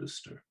defense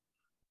minister.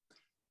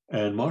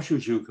 And Marshal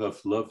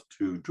Zhukov loved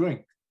to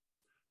drink.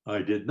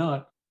 I did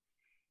not.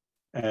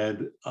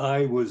 And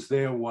I was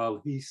there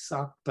while he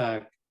socked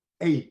back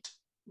 8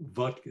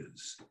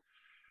 vodkas.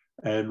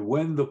 And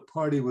when the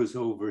party was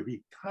over,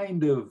 he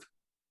kind of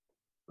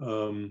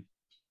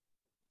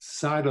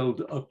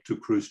sidled up to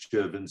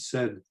Khrushchev and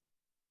said,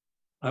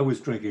 I was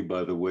drinking,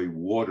 by the way,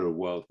 water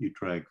while he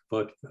drank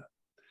vodka.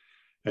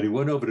 And he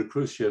went over to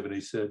Khrushchev and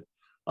he said,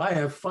 I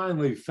have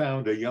finally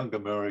found a young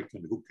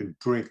American who can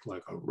drink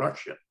like a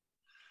Russian.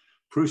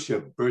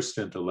 Khrushchev burst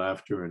into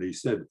laughter and he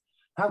said,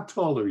 how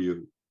tall are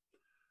you?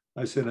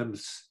 I said, I'm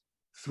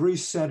 3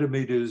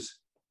 centimeters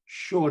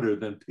shorter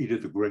than Peter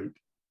the Great.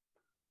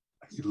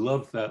 He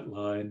loved that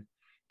line.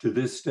 To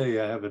this day,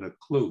 I haven't a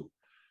clue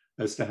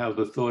as to how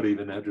the thought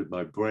even entered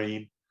my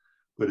brain,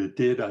 but it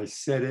did. I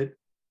said it.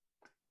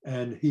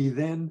 And he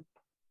then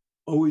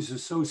always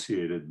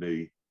associated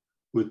me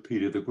with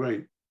Peter the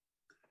Great.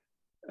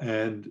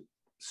 And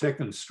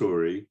second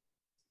story,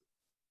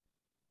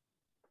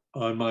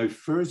 on my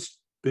first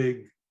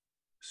big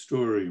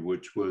story,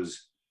 which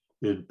was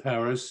in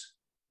Paris,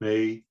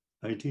 May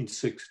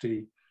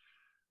 1960,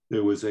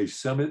 there was a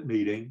summit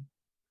meeting,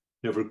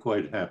 never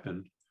quite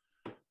happened,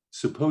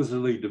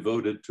 supposedly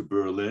devoted to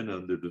Berlin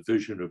and the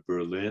division of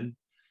Berlin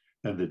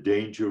and the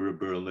danger of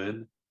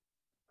Berlin.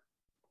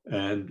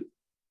 And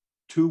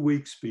 2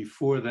 weeks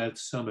before that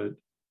summit,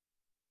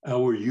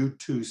 our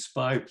U-2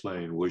 spy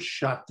plane was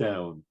shot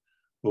down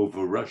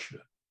over Russia.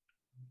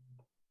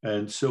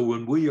 And so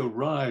when we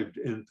arrived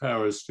in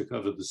Paris to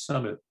cover the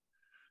summit,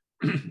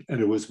 and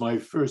it was my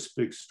first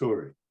big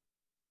story,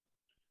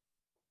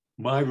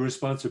 my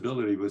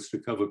responsibility was to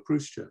cover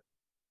Khrushchev.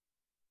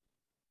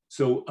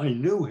 So I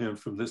knew him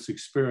from this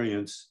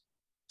experience,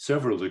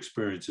 several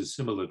experiences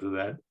similar to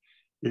that,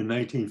 in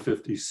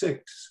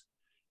 1956,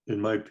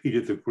 in my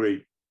Peter the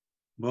Great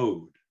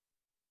mode.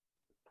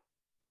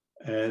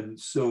 And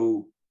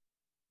so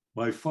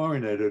my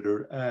foreign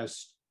editor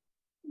asked,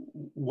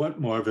 what,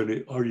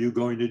 Marvin, are you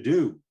going to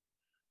do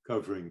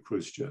covering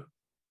Khrushchev?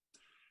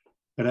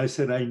 And I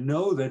said, I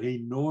know that he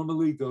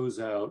normally goes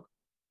out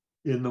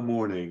in the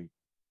morning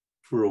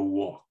for a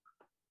walk,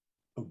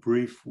 a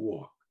brief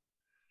walk.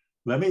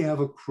 Let me have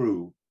a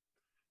crew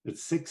at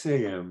 6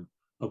 a.m.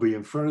 I'll be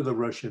in front of the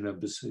Russian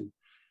embassy.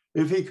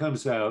 If he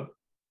comes out,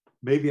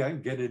 maybe I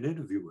can get an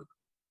interview with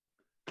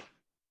him.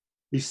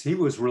 He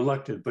was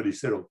reluctant, but he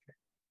said, okay.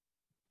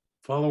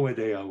 Following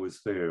day, I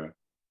was there,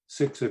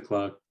 6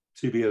 o'clock,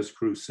 CBS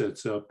crew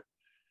sets up.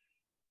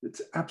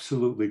 It's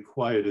absolutely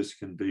quiet as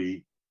can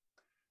be.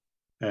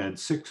 And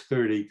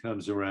 6:30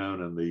 comes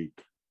around and the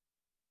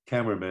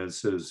cameraman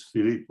says,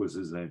 Philippe was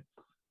his name,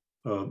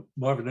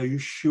 Marvin, are you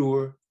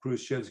sure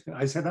Khrushchev's?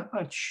 I said, I'm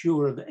not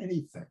sure of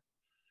anything,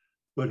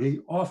 but he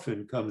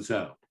often comes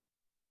out.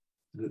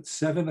 And at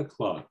 7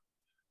 o'clock,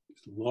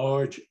 these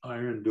large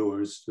iron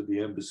doors to the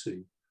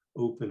embassy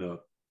open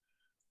up.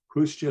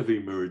 Khrushchev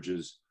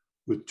emerges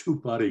with 2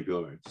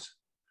 bodyguards.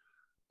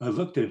 I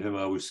looked at him,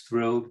 I was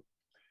thrilled,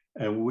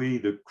 and we,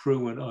 the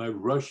crew and I,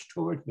 rushed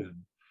toward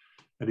him.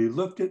 And he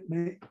looked at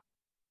me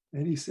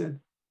and he said,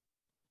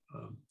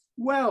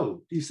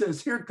 well, he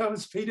says, here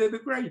comes Peter the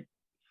Great.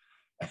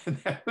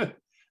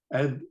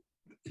 And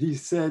he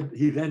said,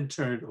 he then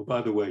turned, oh,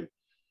 by the way,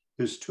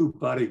 his 2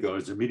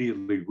 bodyguards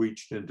immediately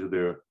reached into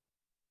their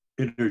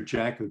inner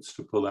jackets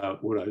to pull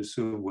out what I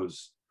assume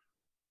was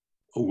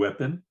a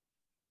weapon.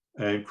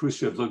 And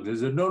Khrushchev looked and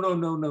said, no, no,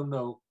 no, no,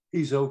 no,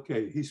 he's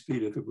okay, he's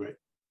Peter the Great.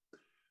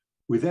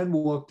 We then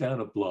walked down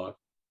a block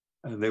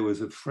and there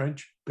was a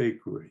French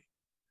bakery,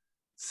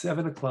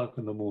 7 o'clock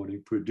in the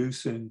morning,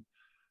 producing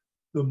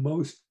the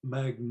most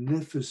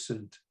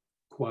magnificent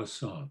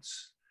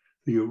croissants.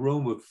 The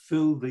aroma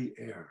filled the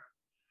air.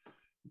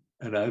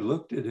 And I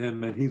looked at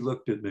him and he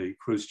looked at me,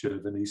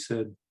 Khrushchev, and he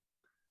said,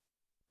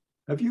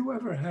 "Have you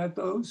ever had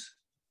those?"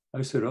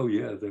 I said, "Oh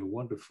yeah, they're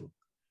wonderful."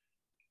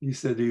 He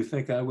said, "Do you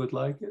think I would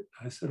like it?"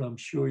 I said, "I'm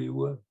sure you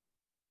would."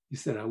 He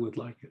said, "I would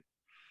like it."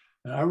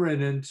 And I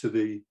ran into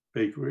the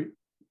bakery,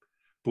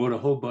 bought a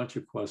whole bunch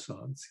of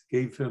croissants,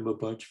 gave him a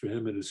bunch for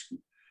him and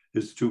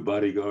his two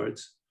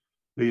bodyguards,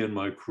 me and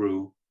my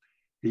crew.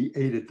 He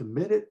ate it. The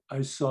minute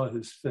I saw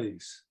his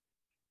face,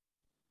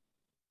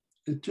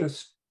 it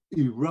just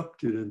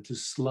erupted into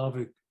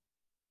Slavic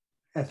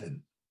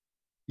heaven.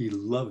 He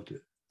loved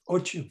it.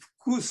 Очень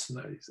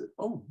вкусно. He said,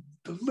 "Oh,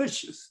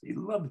 delicious." He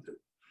loved it.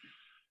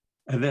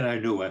 And then I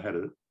knew I had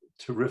a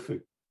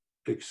terrific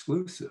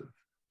exclusive.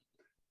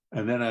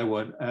 And then I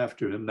went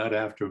after him, not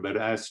after him, but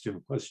asked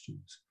him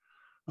questions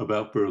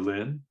about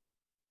Berlin.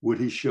 Would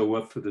he show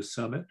up for the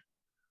summit?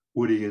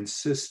 Would he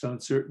insist on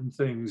certain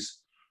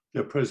things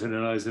that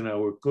President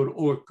Eisenhower could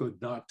or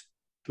could not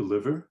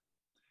deliver?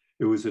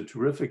 It was a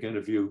terrific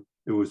interview.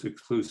 It was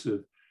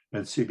exclusive,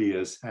 and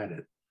CBS had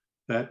it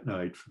that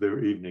night for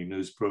their evening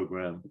news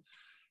program.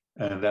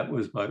 And that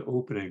was my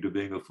opening to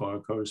being a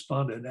foreign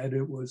correspondent. And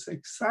it was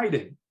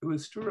exciting. It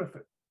was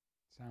terrific.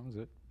 Sounds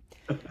it.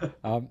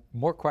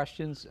 More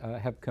questions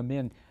have come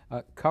in.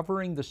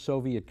 Covering the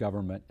Soviet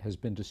government has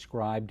been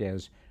described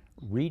as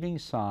reading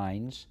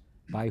signs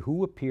by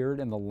who appeared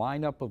in the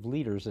lineup of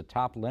leaders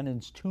atop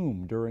Lenin's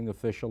tomb during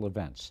official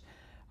events.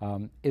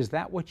 Is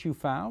that what you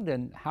found,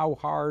 and how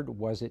hard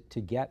was it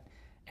to get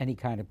any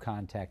kind of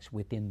contacts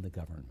within the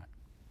government?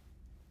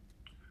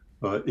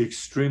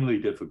 Extremely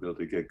difficult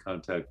to get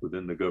contact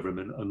within the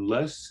government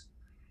unless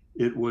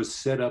it was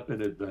set up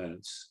in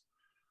advance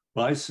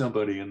by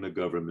somebody in the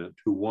government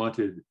who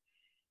wanted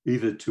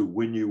either to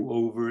win you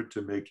over,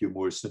 to make you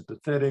more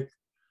sympathetic,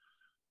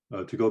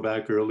 to go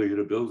back earlier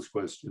to Bill's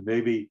question,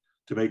 maybe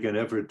to make an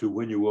effort to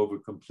win you over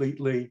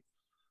completely.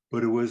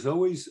 But it was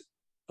always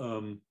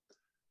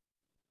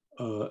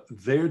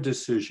their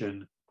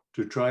decision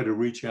to try to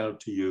reach out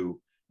to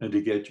you and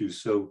to get you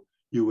so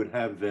you would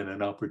have then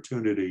an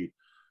opportunity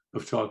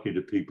of talking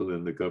to people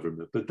in the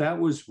government. But that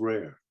was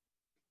rare.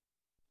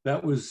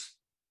 That was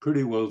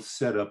pretty well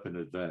set up in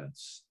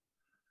advance.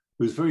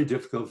 It was very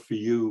difficult for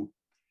you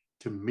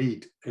to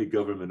meet a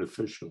government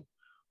official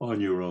on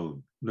your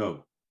own.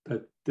 No,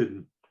 that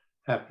didn't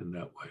happen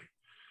that way.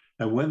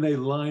 And when they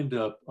lined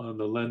up on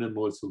the Lenin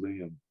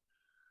Mausoleum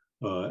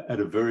at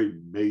a very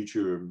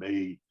major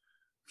May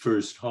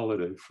 1st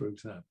holiday, for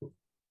example,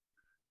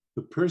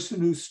 the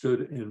person who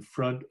stood in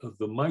front of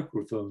the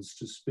microphones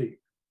to speak,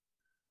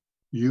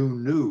 you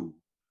knew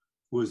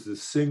was the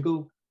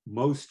single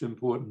most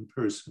important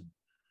person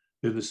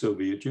in the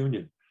Soviet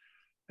Union.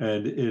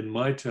 And in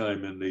my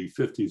time in the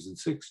 50s and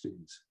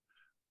 60s,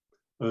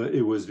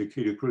 it was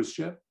Nikita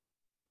Khrushchev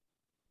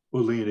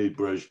or Leonid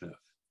Brezhnev.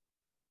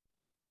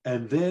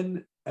 And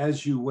then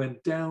as you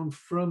went down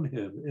from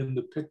him in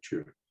the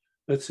picture,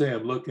 let's say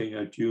I'm looking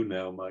at you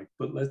now, Mike,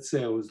 but let's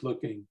say I was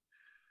looking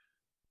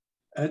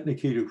at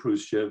Nikita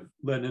Khrushchev,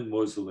 Lenin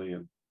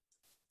Mausoleum, in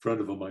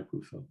front of a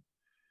microphone.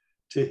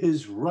 To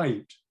his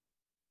right,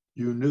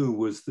 you knew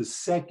was the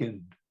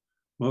second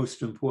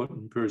most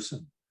important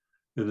person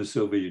in the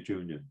Soviet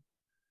Union.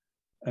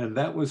 And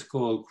that was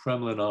called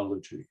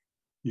Kremlinology.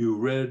 You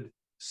read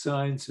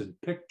signs and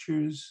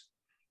pictures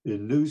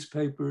in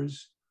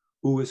newspapers,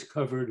 who was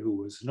covered, who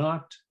was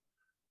not,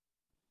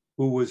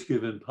 who was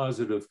given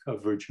positive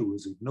coverage, who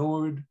was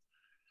ignored.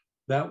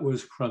 That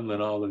was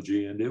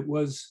Kremlinology, and it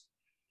was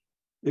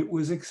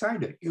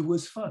exciting. It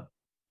was fun.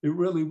 It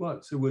really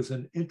was. It was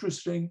an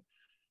interesting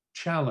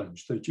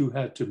challenge that you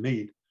had to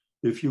meet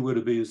if you were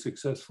to be a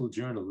successful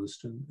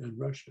journalist in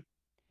Russia.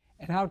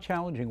 And how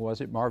challenging was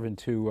it, Marvin,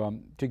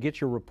 to get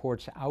your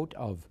reports out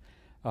of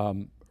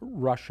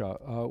Russia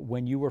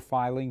when you were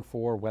filing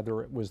for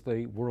whether it was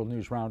the World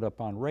News Roundup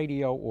on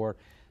radio or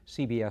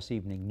CBS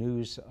Evening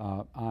News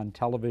on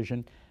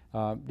television?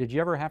 Did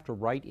you ever have to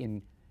write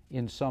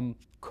in some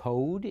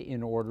code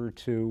in order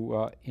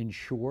to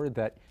ensure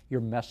that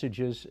your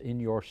messages in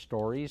your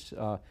stories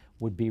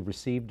would be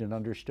received and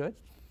understood?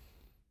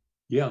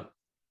 Yeah.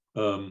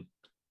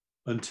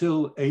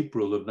 Until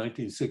April of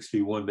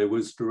 1961, there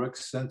was direct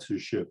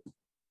censorship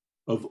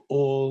of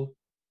all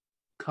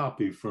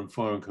copy from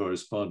foreign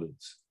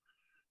correspondence.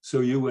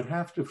 So you would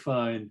have to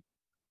find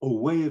a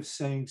way of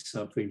saying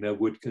something that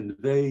would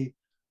convey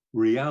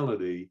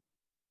reality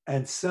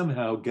and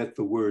somehow get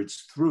the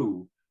words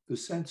through the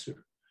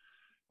censor.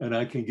 And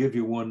I can give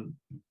you one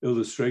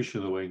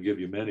illustration, though I can give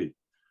you many,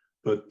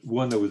 but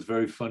one that was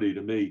very funny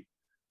to me.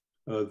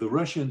 The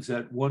Russians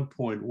at one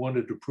point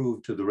wanted to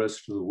prove to the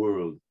rest of the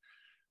world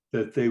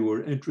that they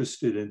were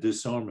interested in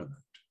disarmament.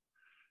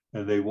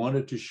 And they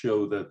wanted to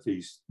show that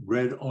the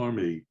Red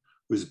Army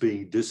was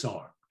being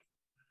disarmed.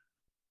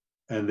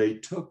 And they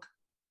took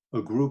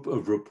a group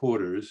of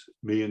reporters,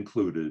 me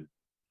included,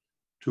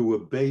 to a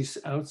base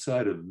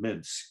outside of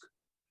Minsk.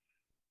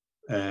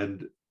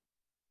 And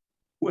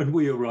when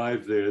we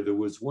arrived there, there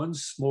was one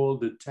small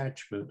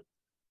detachment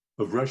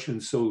of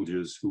Russian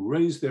soldiers who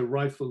raised their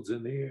rifles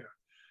in the air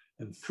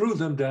and threw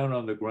them down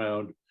on the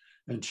ground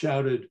and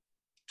shouted,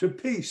 "To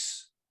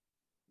peace."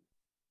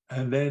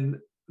 And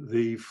then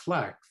the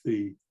flak,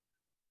 the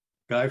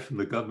guy from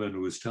the government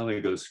who was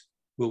telling us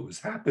what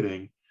was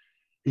happening,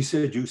 he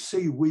said, "You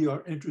see, we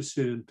are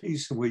interested in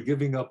peace and we're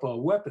giving up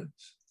our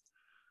weapons."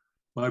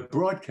 My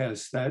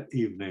broadcast that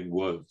evening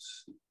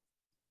was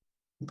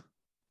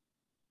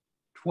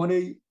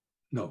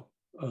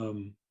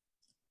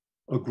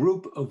a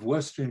group of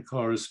Western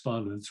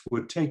correspondents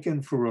were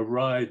taken for a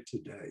ride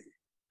today,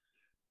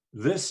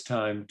 this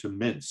time to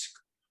Minsk,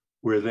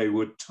 where they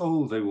were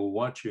told they were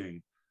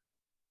watching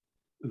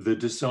the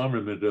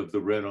disarmament of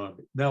the Red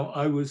Army. Now,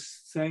 I was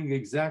saying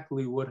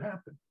exactly what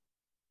happened.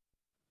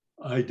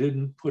 I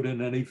didn't put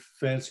in any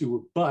fancy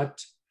word,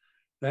 but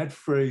that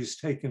phrase,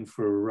 "taken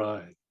for a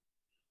ride,"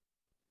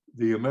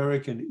 the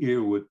American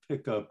ear would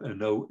pick up and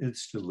know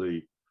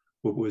instantly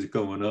what was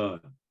going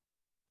on.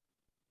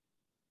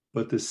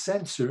 But the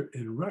censor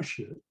in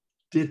Russia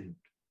didn't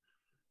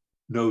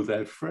know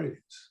that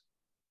phrase.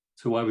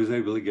 So I was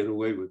able to get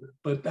away with it.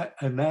 But that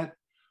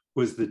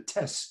was the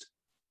test,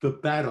 the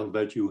battle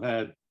that you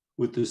had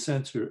with the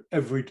censor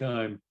every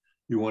time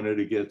you wanted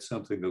to get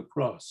something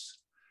across.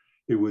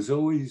 It was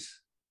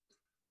always,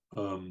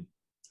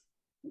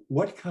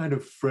 what kind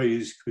of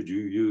phrase could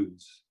you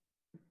use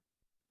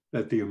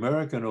that the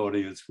American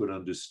audience would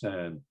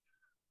understand,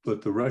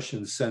 but the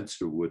Russian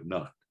censor would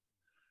not?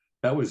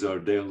 That was our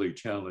daily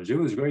challenge. It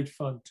was great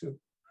fun too.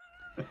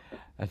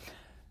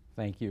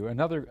 Thank you.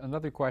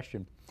 Another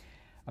question.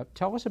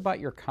 Tell us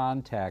about your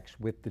contacts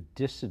with the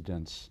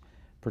dissidents,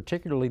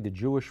 particularly the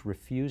Jewish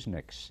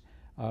refuseniks.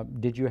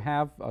 Did you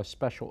have a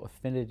special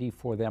affinity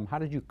for them? How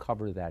did you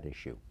cover that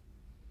issue?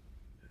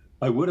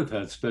 I would have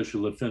had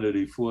special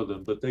affinity for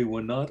them, but they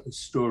were not a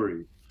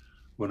story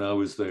when I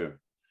was there.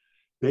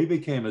 They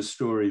became a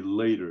story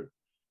later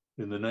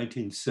in the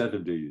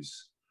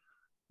 1970s.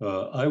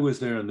 I was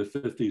there in the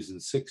 50s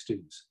and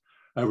 60s.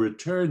 I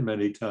returned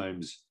many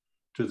times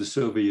to the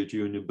Soviet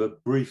Union,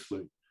 but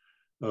briefly,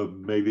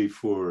 maybe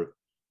for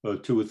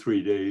 2 or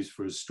 3 days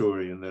for a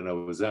story, and then I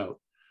was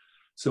out.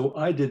 So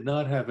I did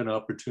not have an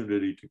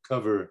opportunity to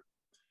cover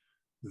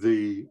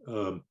the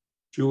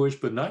Jewish,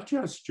 but not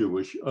just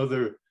Jewish,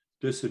 other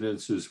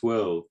dissidents as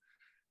well,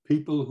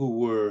 people who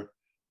were,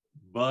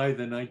 by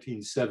the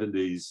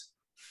 1970s,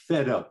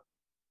 fed up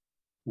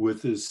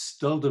with this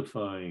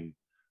stultifying,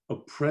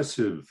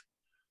 oppressive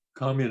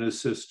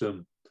communist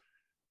system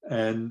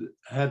and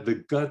had the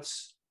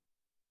guts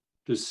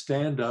to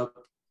stand up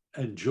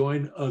and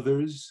join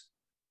others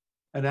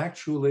and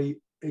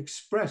actually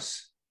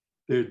express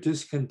their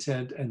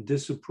discontent and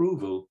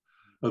disapproval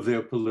of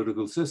their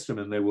political system.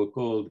 And they were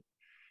called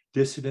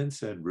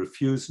dissidents and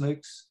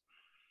refuseniks.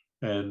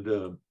 And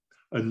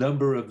a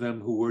number of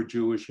them who were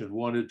Jewish and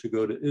wanted to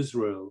go to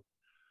Israel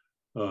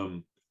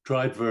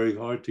tried very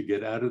hard to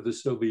get out of the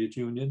Soviet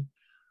Union.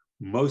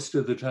 Most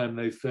of the time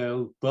they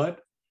failed,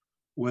 but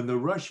when the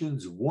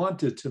Russians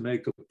wanted to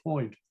make a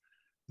point,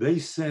 they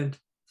sent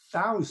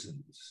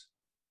thousands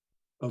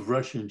of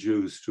Russian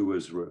Jews to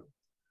Israel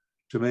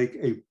to make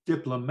a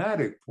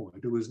diplomatic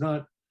point. It was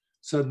not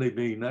suddenly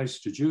being nice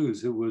to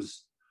Jews, it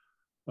was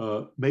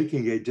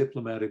making a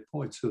diplomatic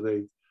point. So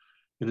they,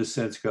 in a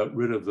sense, got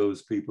rid of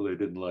those people they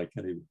didn't like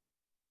anyway.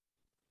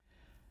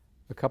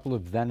 A couple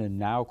of then and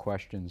now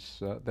questions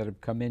that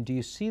have come in. Do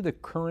you see the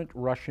current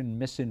Russian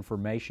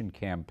misinformation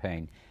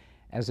campaign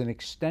as an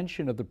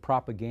extension of the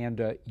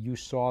propaganda you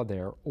saw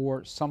there,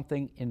 or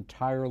something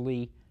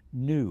entirely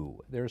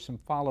new? There are some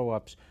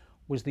follow-ups.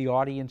 Was the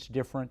audience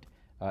different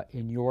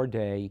in your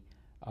day?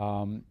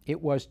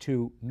 It was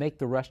to make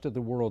the rest of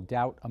the world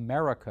doubt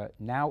America.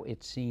 Now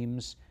it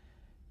seems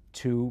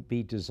to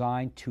be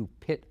designed to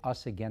pit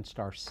us against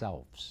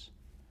ourselves.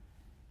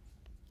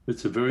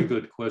 It's a very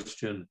good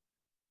question.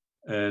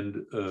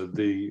 And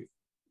the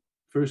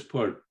first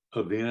part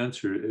of the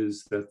answer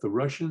is that the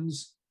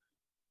Russians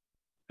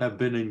have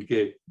been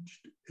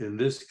engaged in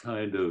this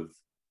kind of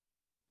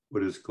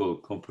what is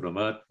called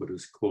kompromat, what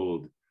is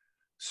called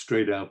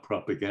straight out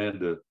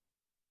propaganda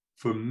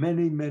for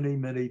many, many,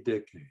 many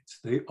decades.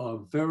 They are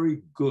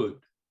very good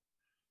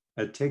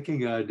at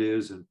taking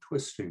ideas and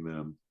twisting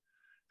them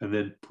and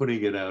then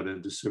putting it out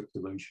into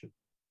circulation.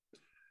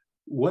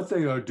 What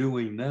they are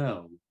doing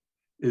now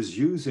is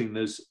using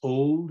this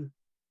old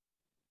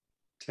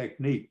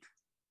technique,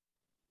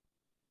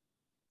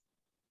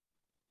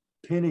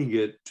 pinning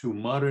it to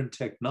modern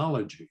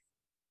technology,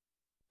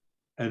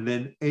 and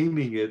then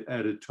aiming it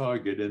at a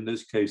target, in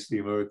this case, the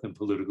American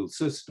political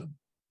system.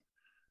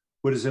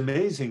 What is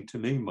amazing to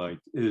me,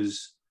 Mike,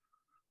 is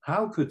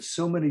how could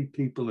so many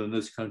people in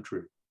this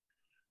country,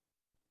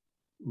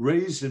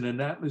 raised in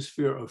an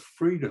atmosphere of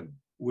freedom,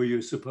 where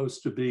you're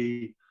supposed to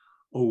be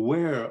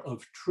aware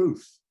of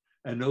truth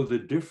and know the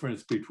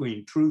difference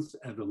between truth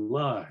and a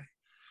lie,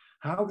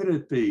 how could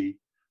it be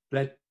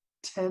that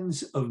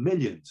tens of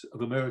millions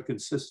of American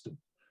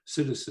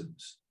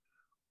citizens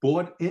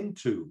bought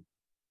into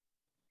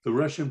the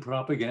Russian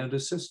propaganda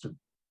system.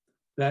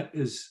 That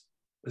is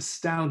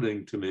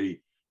astounding to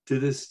me. To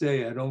this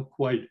day, I don't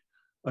quite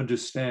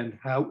understand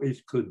how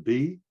it could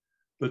be,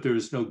 but there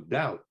is no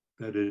doubt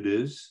that it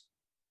is.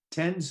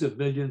 Tens of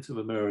millions of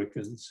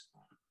Americans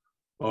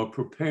are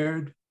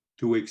prepared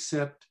to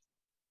accept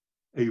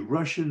a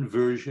Russian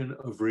version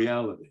of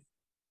reality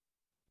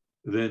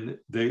than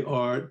they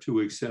are to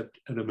accept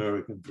an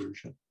American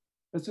version.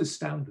 That's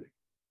astounding.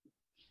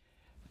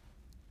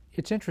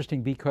 It's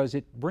interesting because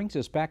it brings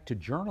us back to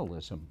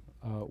journalism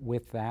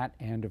with that.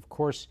 And of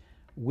course,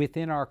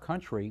 within our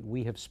country,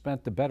 we have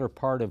spent the better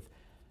part of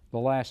the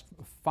last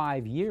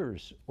 5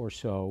 years or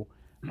so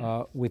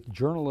with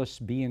journalists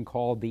being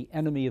called the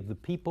enemy of the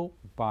people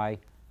by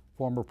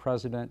former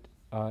President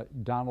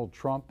Donald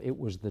Trump. It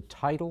was the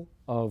title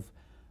of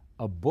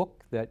a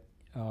book that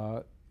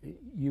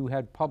you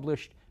had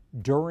published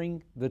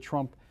during the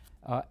Trump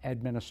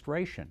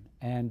administration.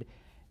 And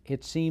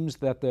it seems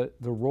that the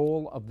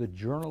role of the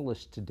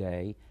journalist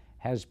today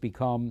has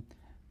become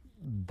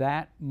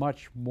that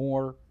much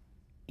more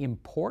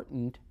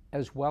important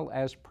as well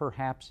as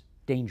perhaps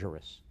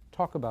dangerous.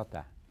 Talk about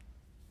that.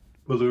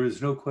 Well, there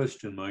is no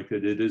question, Mike,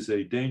 that it is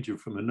a danger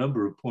from a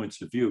number of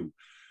points of view.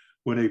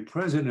 When a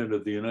president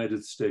of the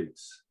United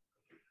States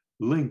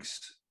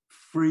links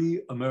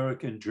free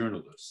American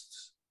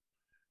journalists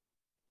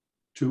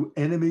to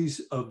enemies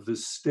of the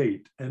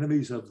state,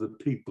 enemies of the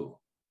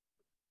people,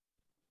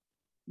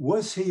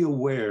 was he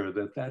aware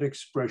that that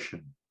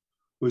expression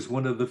was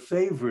one of the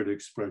favorite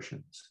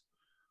expressions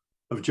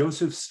of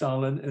Joseph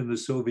Stalin in the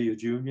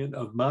Soviet Union,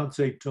 of Mao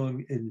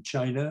Zedong in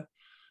China,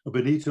 of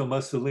Benito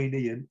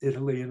Mussolini in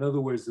Italy? In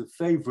other words, the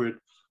favorite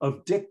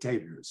of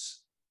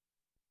dictators,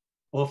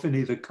 often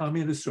either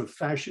communist or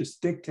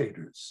fascist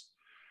dictators.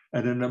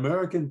 And an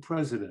American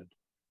president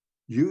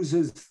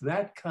uses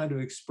that kind of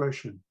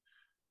expression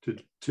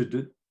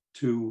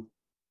to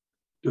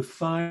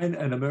define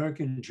an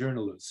American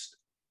journalist.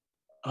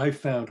 I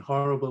found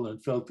horrible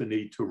and felt the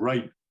need to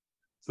write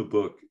the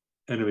book,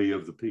 Enemy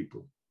of the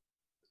People.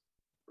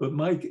 But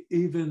Mike,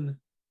 even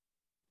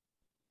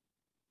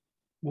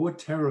more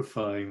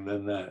terrifying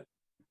than that,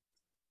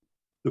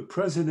 the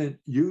president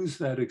used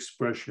that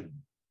expression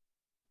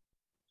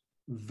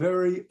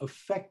very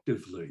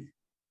effectively.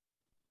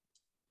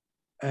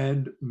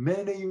 And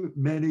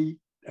many,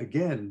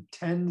 again,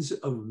 tens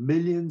of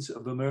millions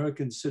of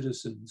American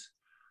citizens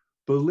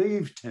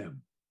believed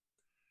him.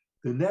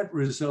 The net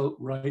result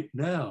right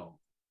now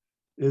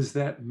is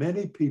that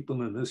many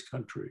people in this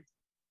country,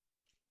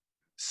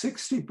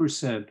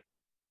 60%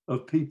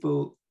 of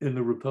people in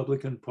the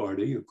Republican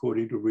Party,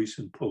 according to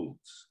recent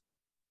polls,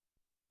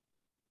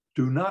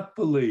 do not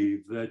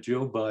believe that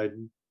Joe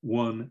Biden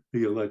won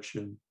the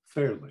election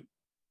fairly.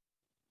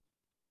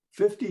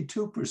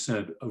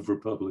 52% of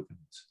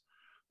Republicans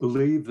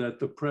believe that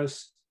the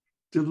press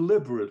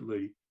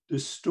deliberately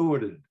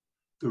distorted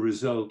the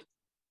result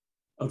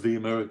of the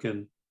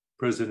American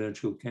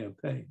presidential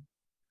campaign.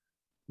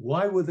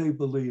 Why would they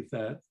believe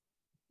that?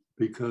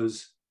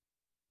 Because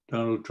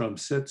Donald Trump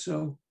said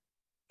so,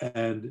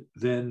 and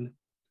then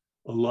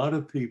a lot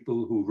of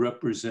people who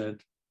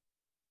represent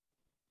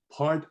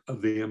part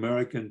of the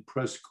American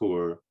press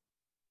corps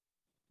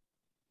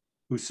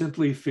who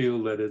simply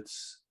feel that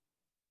it's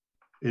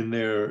in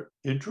their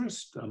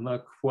interest. I'm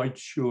not quite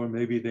sure,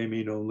 maybe they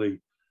mean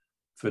only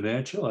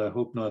financial, I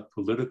hope not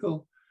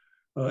political,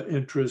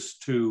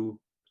 interest to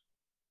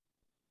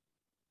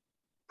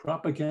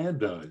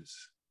propagandize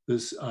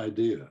this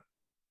idea.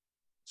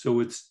 So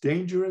it's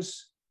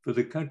dangerous for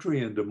the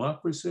country and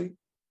democracy.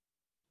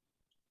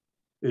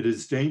 It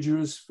is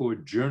dangerous for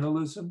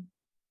journalism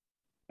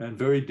and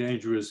very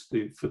dangerous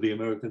for the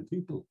American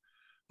people.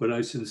 But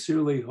I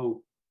sincerely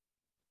hope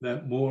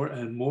that more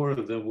and more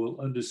of them will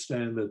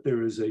understand that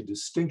there is a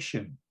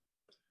distinction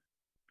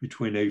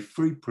between a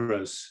free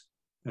press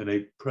and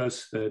a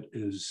press that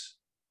is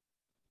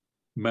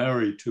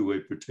married to a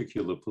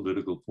particular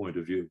political point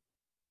of view.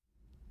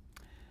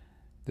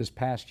 This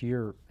past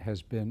year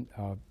has been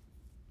a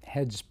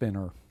head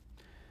spinner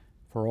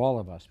for all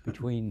of us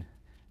between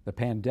the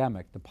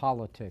pandemic, the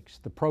politics,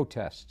 the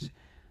protests,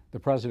 the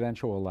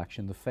presidential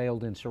election, the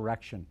failed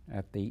insurrection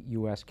at the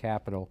U.S.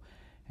 Capitol,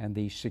 and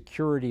the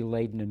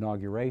security-laden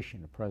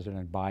inauguration of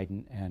President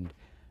Biden and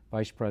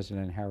Vice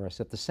President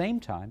Harris. At the same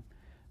time,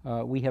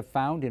 we have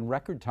found in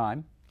record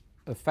time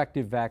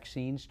effective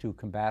vaccines to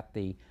combat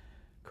the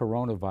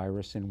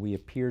coronavirus, and we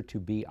appear to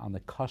be on the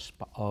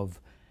cusp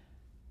of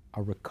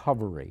a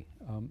recovery.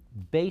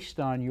 Based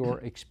on your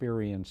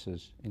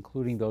experiences,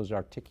 including those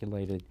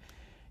articulated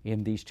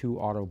in these two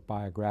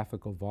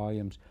autobiographical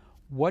volumes,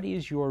 what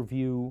is your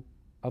view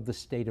of the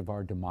state of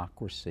our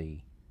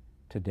democracy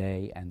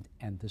today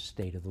and the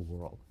state of the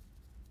world?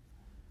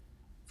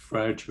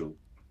 Fragile,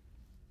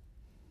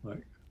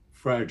 like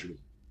fragile.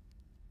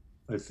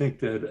 I think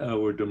that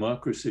our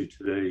democracy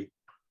today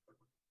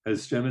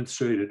has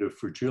demonstrated a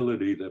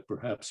fragility that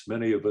perhaps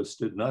many of us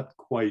did not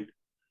quite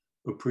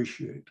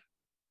appreciate.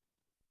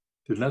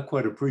 Did not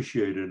quite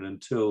appreciate it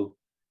until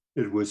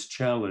it was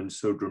challenged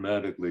so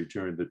dramatically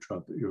during the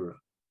Trump era.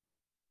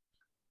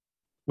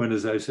 when,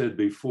 as I said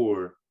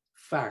before,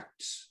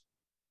 facts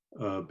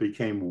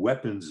became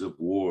weapons of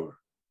war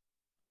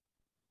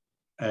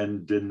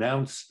and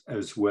denounced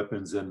as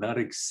weapons and not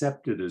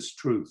accepted as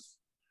truth.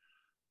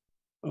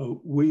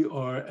 We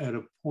are at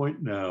a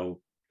point now,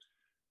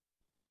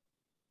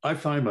 I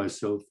find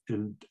myself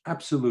in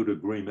absolute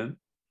agreement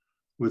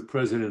with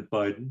President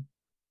Biden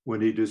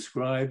when he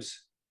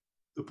describes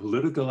the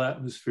political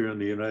atmosphere in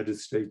the United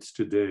States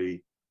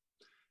today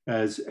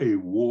as a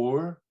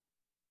war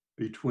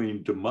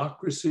between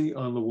democracy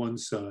on the one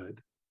side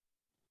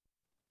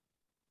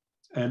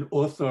and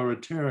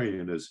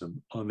authoritarianism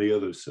on the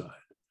other side.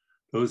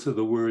 Those are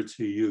the words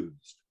he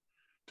used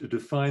to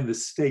define the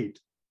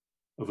state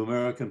of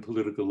American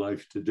political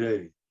life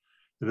today.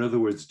 In other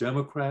words,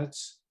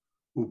 Democrats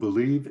who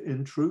believe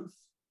in truth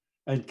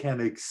and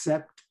can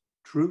accept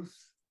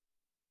truth,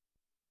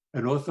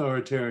 and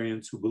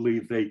authoritarians who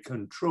believe they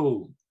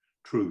control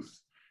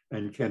truth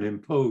and can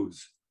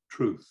impose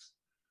truth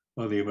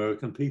on the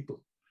American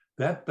people.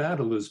 That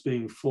battle is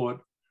being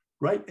fought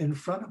right in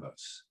front of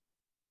us.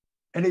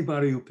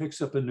 Anybody who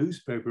picks up a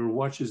newspaper or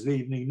watches the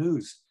evening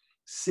news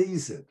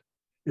sees it.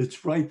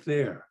 It's right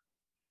there.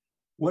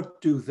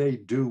 What do they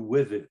do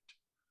with it?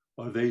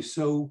 Are they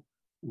so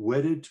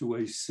wedded to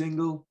a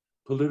single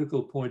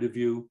political point of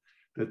view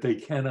that they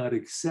cannot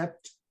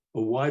accept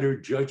a wider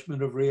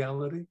judgment of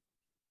reality?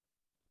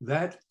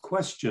 That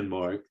question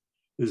mark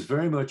is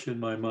very much in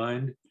my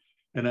mind,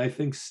 and I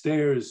think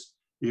stares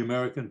the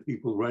American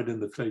people right in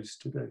the face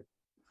today.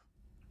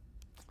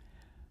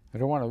 I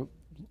don't want to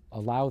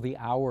allow the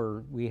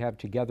hour we have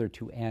together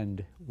to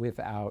end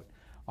without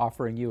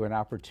offering you an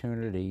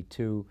opportunity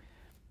to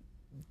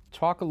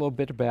talk a little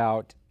bit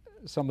about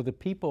some of the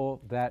people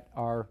that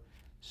are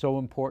so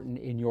important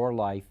in your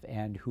life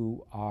and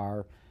who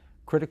are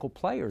critical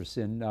players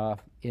in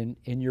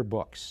your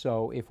books.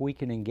 So if we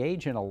can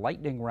engage in a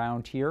lightning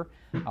round here,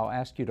 I'll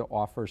ask you to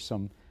offer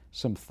some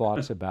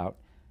thoughts about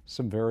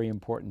some very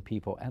important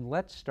people. And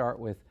let's start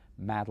with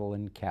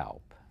Marvin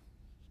Kalb.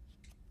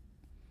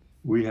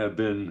 We have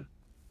been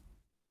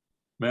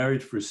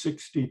married for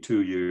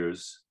 62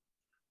 years.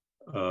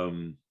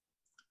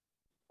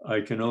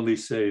 I can only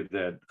say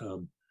that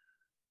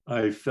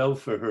I fell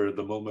for her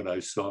the moment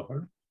I saw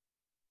her,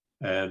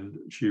 and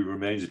she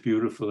remains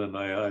beautiful in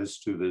my eyes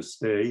to this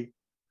day.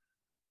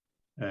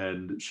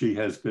 And she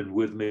has been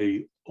with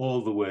me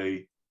all the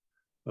way,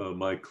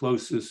 my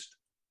closest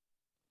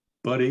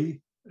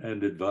buddy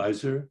and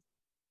advisor.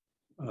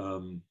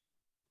 Quite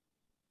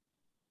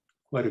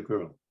a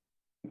girl.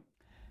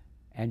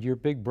 And your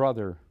big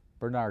brother,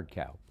 Bernard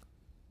Kalb.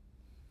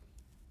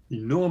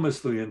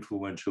 Enormously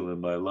influential in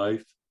my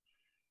life.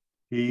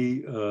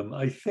 He,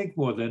 I think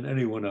more than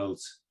anyone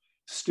else,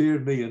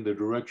 steered me in the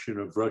direction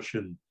of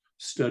Russian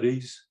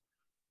studies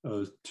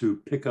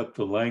to pick up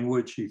the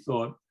language. He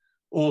thought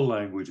all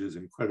language is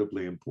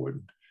incredibly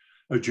important.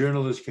 A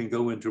journalist can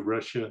go into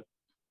Russia,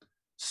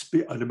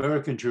 an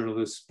American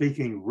journalist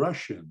speaking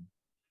Russian.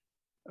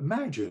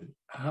 Imagine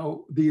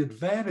how the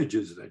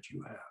advantages that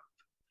you have,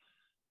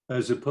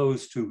 as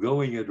opposed to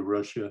going into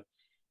Russia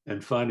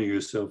and finding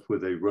yourself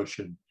with a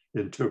Russian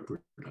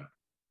interpreter.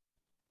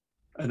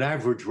 An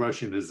average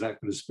Russian is not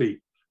going to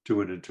speak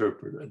to an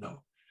interpreter,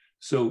 no.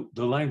 So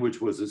the language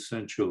was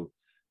essential,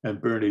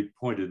 and Bernie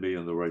pointed me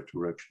in the right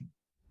direction.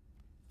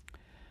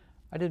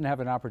 I didn't have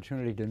an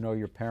opportunity to know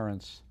your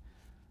parents,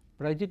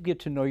 but I did get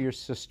to know your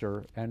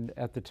sister, and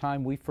at the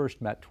time we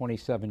first met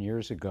 27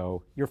 years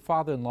ago, your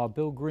father-in-law,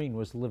 Bill Green,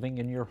 was living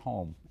in your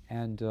home.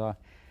 And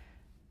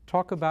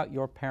talk about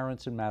your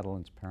parents and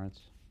Madeline's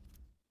parents.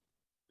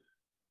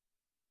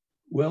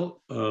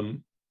 Well,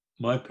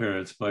 my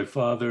parents, my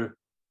father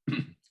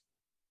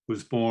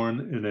was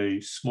born in a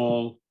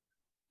small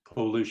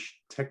Polish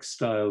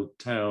textile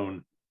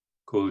town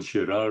called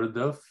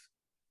Żyrardów.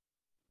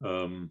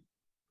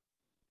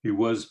 He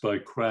was by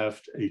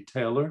craft a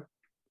tailor.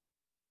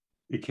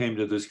 He came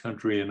to this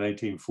country in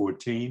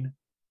 1914.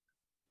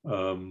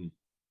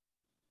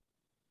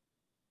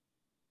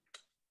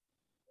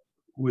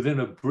 Within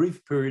a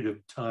brief period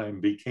of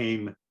time,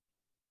 became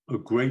a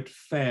great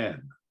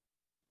fan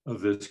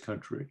of this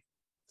country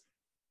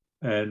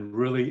and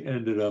really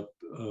ended up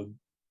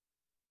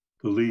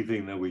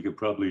believing that we could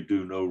probably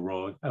do no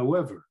wrong.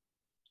 However,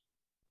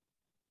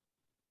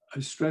 I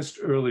stressed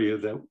earlier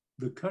that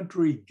the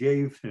country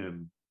gave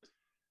him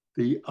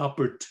the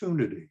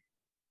opportunity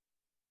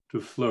to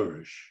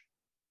flourish.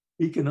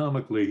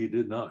 Economically, he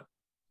did not,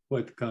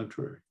 quite the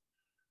contrary.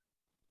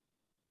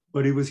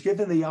 But he was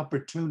given the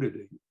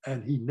opportunity,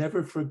 and he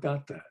never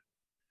forgot that.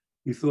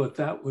 He thought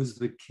that was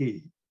the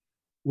key.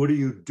 What do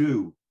you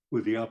do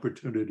with the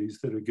opportunities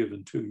that are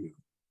given to you?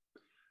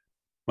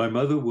 My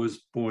mother was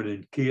born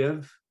in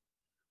Kiev,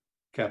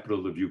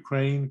 capital of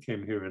Ukraine,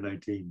 came here in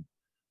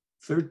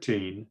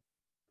 1913,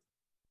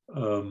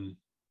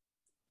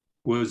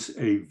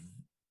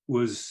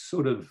 was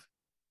sort of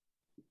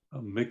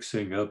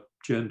mixing up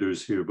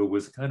genders here, but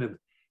was kind of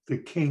the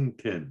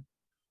kingpin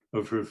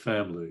of her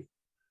family.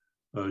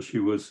 She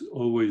was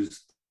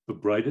always the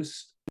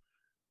brightest,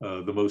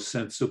 the most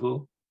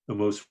sensible, the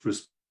most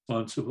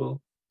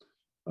responsible,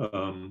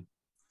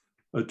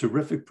 a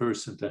terrific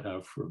person to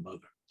have for a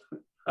mother.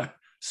 I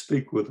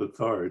speak with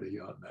authority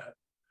on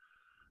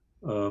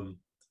that.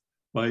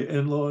 My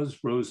in-laws,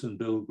 Rose and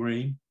Bill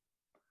Green.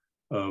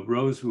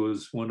 Rose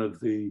was one of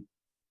the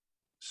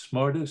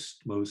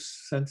smartest,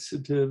 most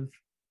sensitive,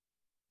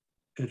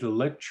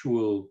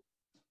 intellectual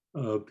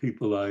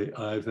people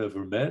I've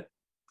ever met.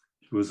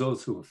 She was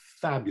also a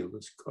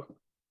fabulous cook.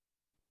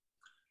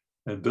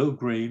 And Bill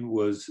Green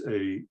was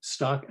a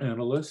stock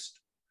analyst,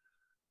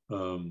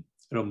 and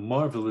a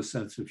marvelous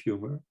sense of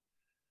humor,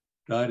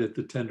 died at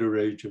the tender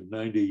age of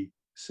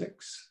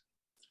 96.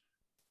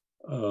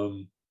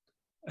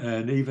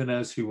 And even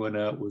as he went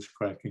out, was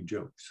cracking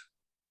jokes.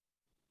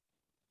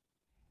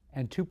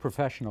 And two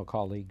professional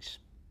colleagues,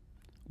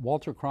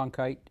 Walter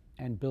Cronkite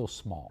and Bill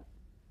Small.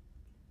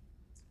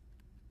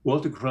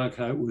 Walter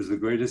Cronkite was the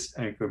greatest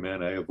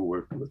anchorman I ever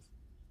worked with.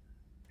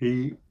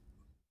 He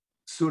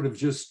sort of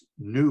just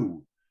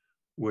knew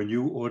when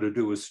you ought to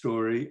do a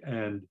story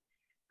and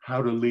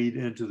how to lead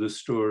into the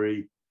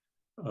story.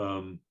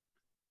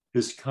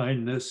 His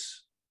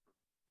kindness,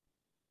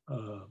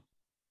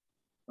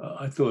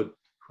 I thought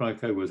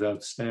Cronkite was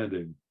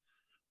outstanding.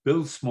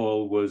 Bill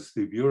Small was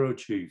the bureau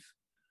chief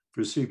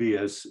for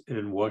CBS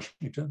in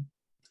Washington.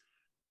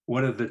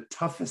 One of the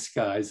toughest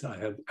guys I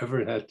have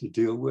ever had to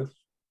deal with.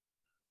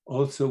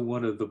 Also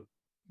one of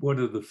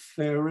the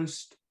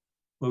fairest,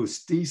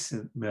 most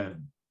decent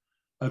men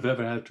I've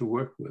ever had to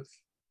work with.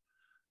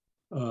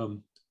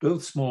 Bill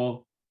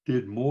Small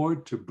did more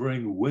to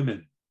bring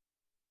women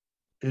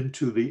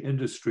into the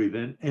industry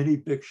than any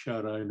big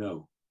shot I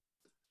know.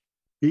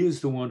 He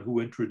is the one who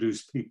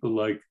introduced people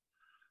like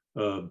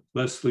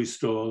Leslie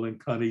Stahl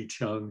and Connie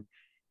Chung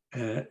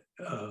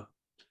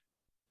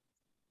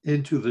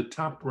into the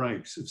top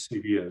ranks of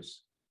CBS.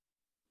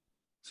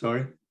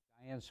 Sorry?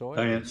 Diane Sawyer.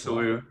 Diane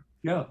Sawyer.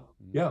 Yeah,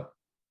 yeah.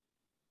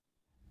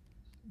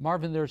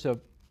 Marvin, there's a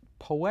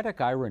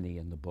poetic irony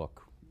in the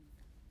book.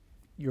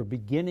 Your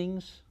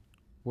beginnings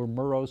were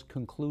Murrow's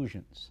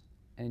conclusions,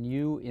 and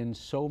you, in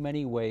so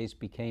many ways,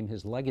 became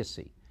his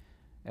legacy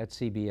at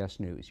CBS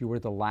News. You were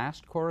the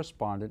last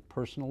correspondent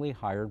personally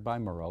hired by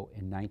Murrow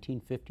in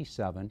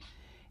 1957,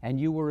 and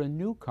you were a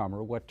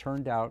newcomer in what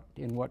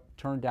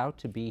turned out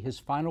to be his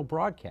final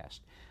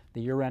broadcast,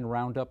 the year-end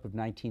roundup of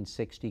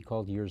 1960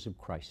 called Years of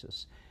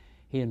Crisis.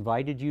 He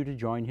invited you to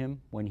join him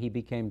when he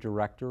became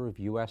director of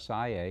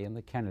USIA in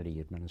the Kennedy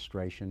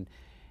administration,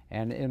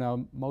 and in a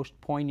most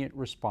poignant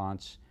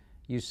response,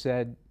 you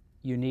said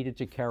you needed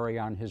to carry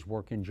on his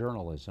work in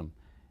journalism,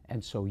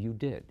 and so you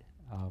did.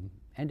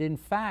 And in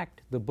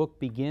fact, the book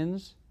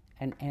begins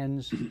and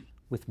ends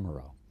with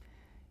Murrow.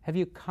 Have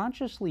you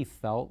consciously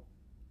felt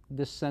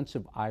this sense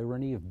of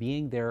irony of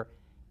being there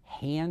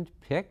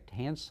hand-picked,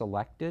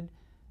 hand-selected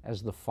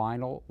as the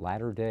final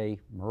latter-day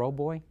Murrow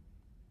boy?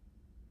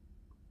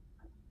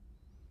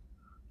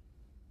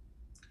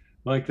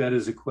 Mike, that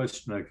is a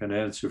question I can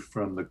answer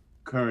from the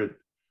current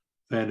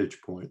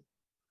vantage point.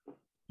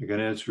 I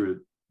can answer it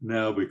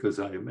now because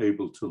I am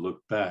able to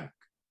look back.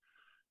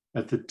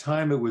 At the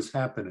time it was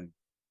happening,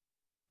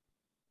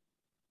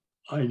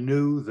 I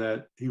knew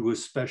that he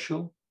was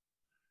special.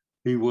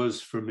 He was,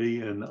 for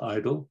me, an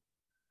idol.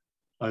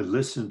 I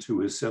listened to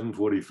his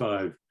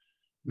 7:45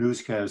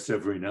 newscast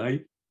every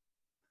night.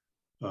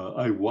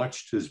 I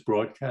watched his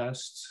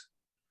broadcasts.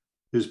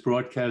 His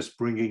broadcast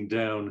bringing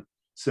down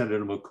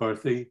Senator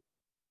McCarthy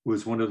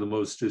was one of the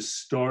most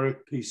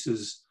historic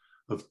pieces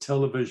of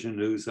television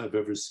news I've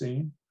ever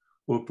seen,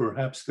 or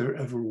perhaps there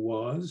ever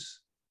was.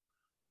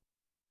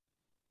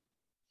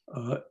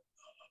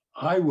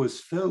 I was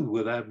filled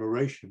with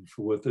admiration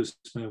for what this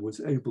man was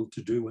able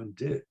to do and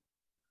did.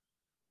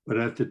 But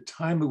at the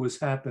time it was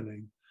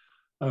happening,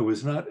 I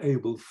was not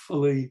able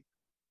fully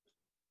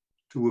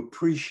to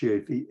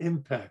appreciate the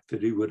impact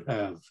that he would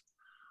have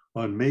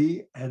on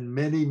me and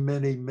many,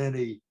 many,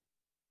 many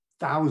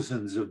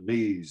thousands of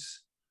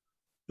me's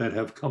that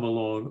have come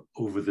along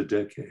over the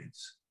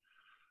decades.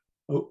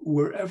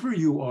 Wherever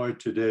you are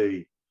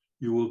today,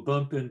 you will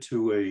bump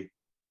into a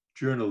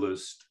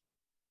journalist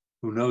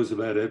who knows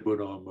about Edward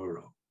R.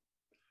 Murrow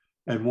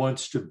and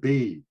wants to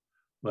be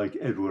like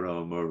Edward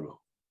R. Murrow.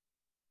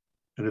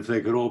 And if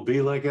they could all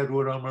be like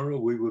Edward R. Murrow,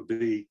 we would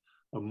be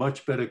a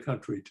much better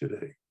country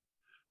today.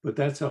 But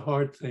that's a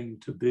hard thing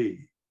to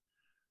be.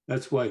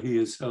 That's why he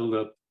is held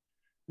up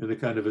in the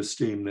kind of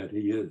esteem that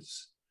he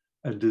is,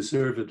 and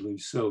deservedly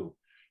so.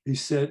 He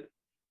set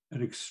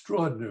an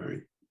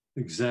extraordinary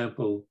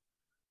example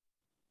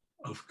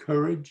of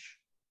courage,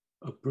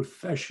 of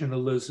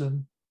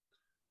professionalism,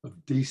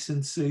 of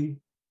decency,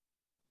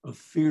 of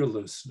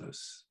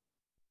fearlessness.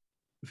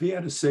 If he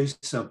had to say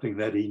something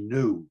that he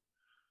knew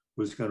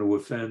was going to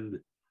offend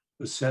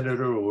a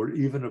senator or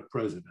even a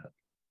president,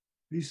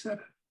 he said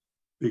it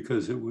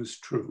because it was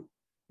true.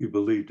 He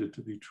believed it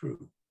to be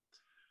true.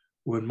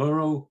 When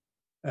Murrow,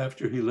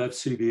 after he left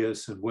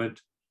CBS and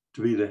went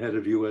to be the head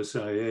of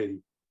USIA,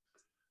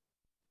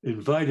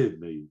 invited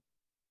me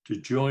to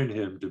join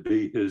him to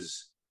be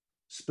his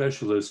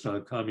specialist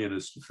on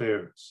communist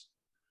affairs,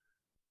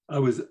 I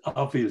was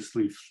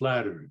obviously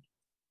flattered,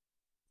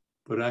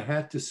 but I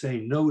had to say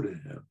no to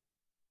him,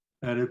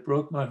 and it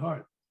broke my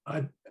heart.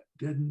 I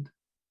didn't.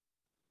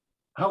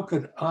 How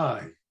could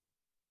I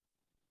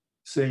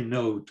say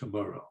no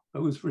tomorrow?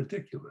 That was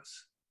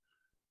ridiculous.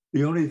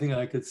 The only thing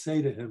I could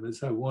say to him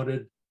is I want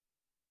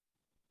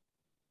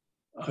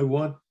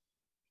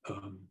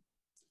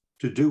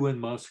to do in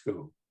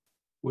Moscow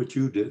what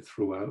you did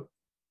throughout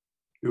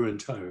your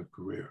entire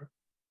career.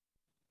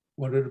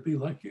 Wanted to be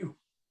like you.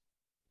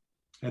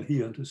 And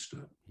he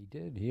understood. He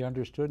did. He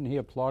understood, and he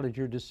applauded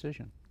your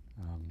decision.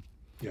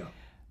 Yeah.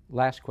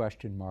 Last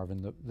question,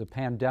 Marvin. The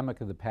pandemic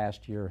of the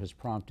past year has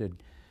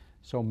prompted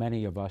so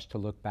many of us to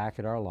look back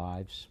at our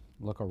lives,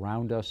 look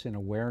around us in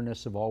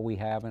awareness of all we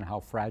have and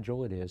how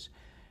fragile it is,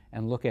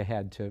 and look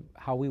ahead to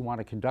how we want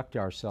to conduct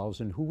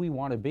ourselves and who we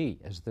want to be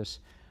as this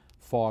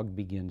fog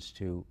begins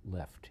to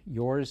lift.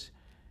 Yours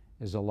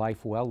is a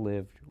life well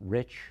lived,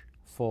 rich,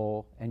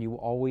 full, and you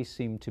always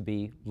seem to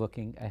be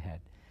looking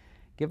ahead.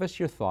 Give us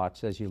your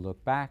thoughts as you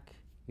look back,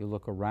 you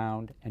look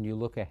around, and you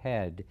look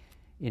ahead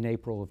in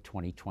April of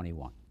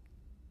 2021.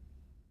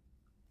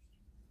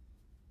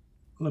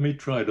 Let me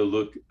try to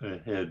look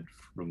ahead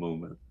for a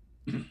moment.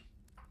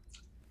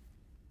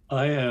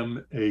 I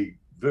am a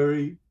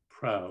very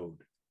proud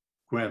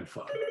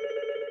grandfather,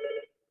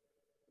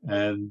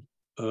 and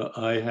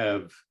I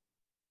have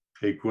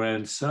a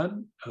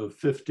grandson of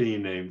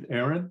 15 named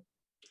Aaron,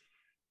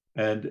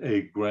 and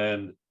a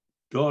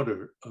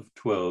granddaughter of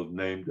 12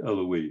 named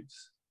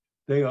Eloise.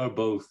 They are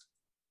both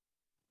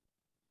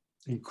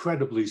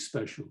incredibly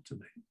special to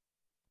me.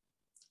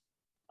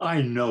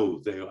 I know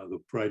they are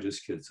the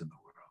brightest kids in the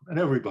world, and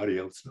everybody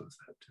else knows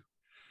that too.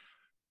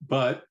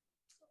 But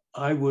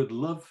I would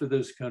love for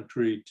this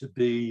country to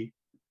be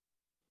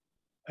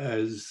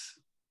as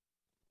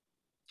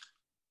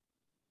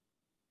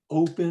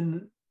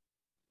open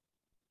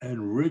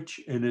and rich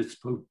in its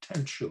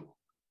potential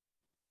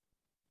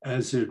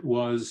as it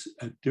was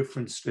at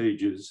different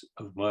stages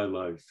of my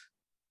life,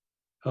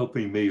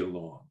 helping me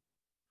along.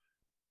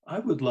 I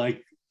would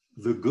like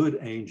the good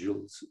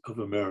angels of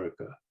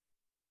America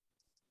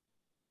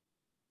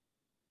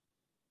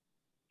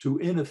to,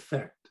 in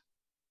effect,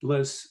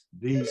 bless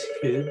these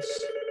kids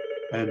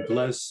and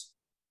bless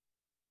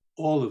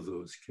all of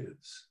those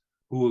kids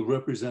who will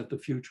represent the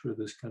future of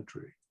this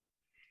country.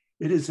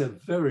 It is a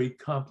very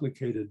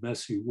complicated,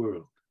 messy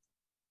world,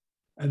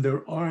 and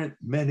there aren't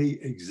many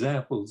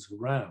examples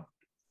around.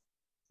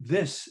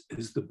 This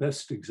is the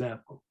best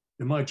example,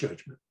 in my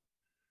judgment,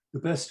 the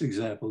best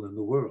example in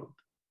the world.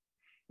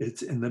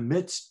 It's in the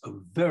midst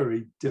of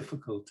very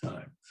difficult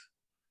times.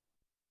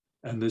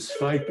 And this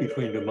fight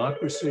between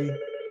democracy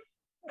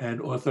and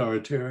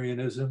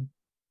authoritarianism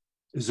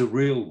is a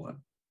real one.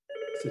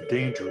 It's a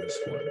dangerous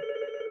one.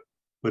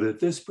 But at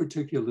this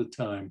particular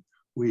time,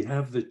 we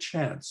have the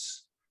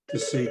chance to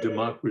see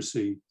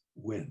democracy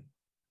win.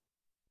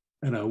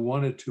 And I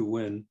wanted to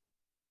win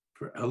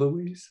for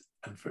Eloise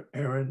and for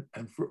Aaron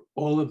and for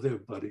all of their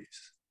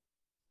buddies.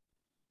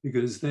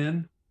 Because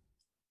then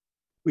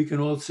we can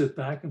all sit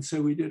back and say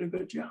we did a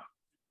good job.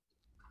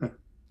 Well,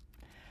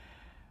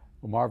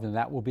 Marvin,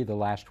 that will be the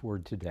last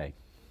word today,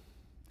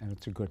 and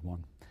it's a good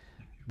one.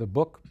 The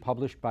book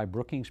published by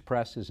Brookings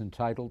Press is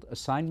entitled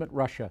Assignment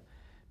Russia,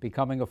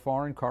 Becoming a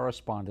Foreign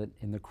Correspondent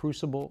in the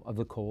Crucible of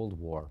the Cold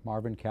War.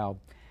 Marvin Kalb,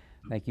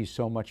 thank you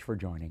so much for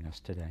joining us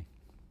today.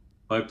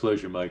 My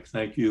pleasure, Mike.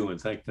 Thank you, and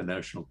thank the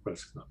National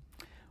Press Club.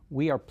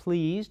 We are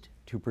pleased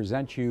to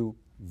present you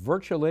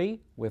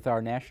virtually with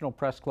our National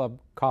Press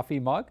Club coffee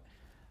mug,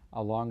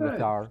 along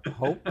with our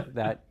hope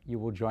that you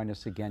will join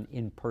us again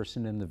in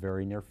person in the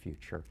very near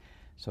future.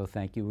 So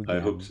thank you again. I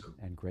hope so.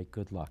 And great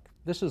good luck.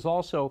 This is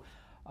also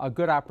a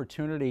good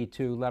opportunity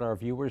to let our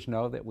viewers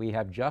know that we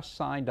have just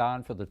signed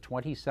on for the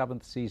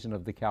 27th season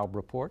of the Kalb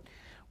Report,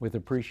 with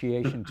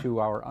appreciation to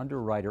our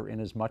underwriter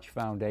Inasmuch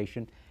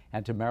Foundation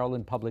and to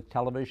Maryland Public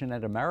Television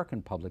and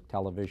American Public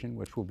Television,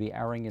 which will be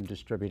airing and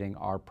distributing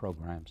our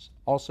programs.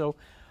 Also,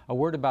 a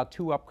word about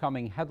two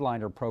upcoming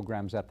headliner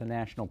programs at the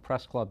National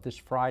Press Club this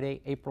Friday,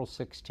 April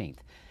 16th.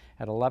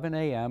 At 11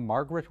 a.m.,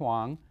 Margaret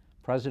Huang,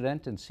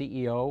 President and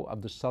CEO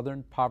of the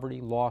Southern Poverty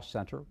Law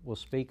Center, will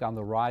speak on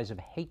the rise of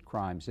hate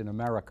crimes in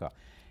America.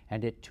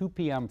 And at 2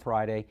 p.m.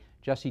 Friday,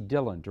 Jesse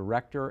Dillon,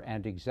 Director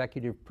and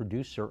Executive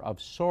Producer of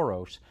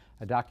Soros,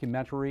 a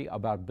documentary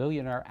about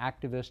billionaire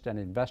activist and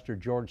investor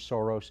George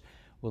Soros,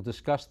 will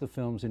discuss the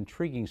film's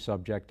intriguing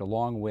subject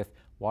along with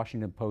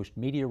Washington Post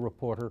media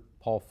reporter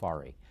Paul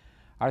Farhi.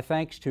 Our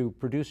thanks to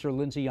producer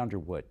Lindsay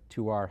Underwood,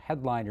 to our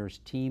headliners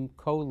team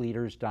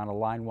co-leaders Donna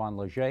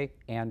Leinwan-Leger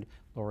and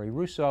Laurie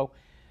Russo,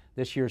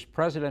 this year's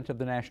president of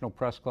the National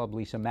Press Club,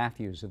 Lisa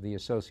Matthews of the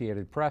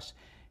Associated Press,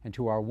 and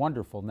to our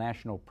wonderful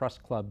National Press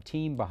Club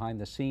team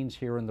behind the scenes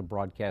here in the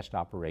Broadcast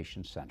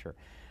Operations Center.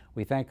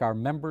 We thank our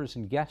members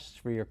and guests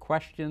for your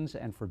questions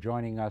and for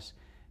joining us.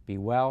 Be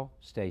well,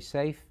 stay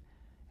safe,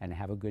 and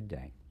have a good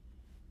day.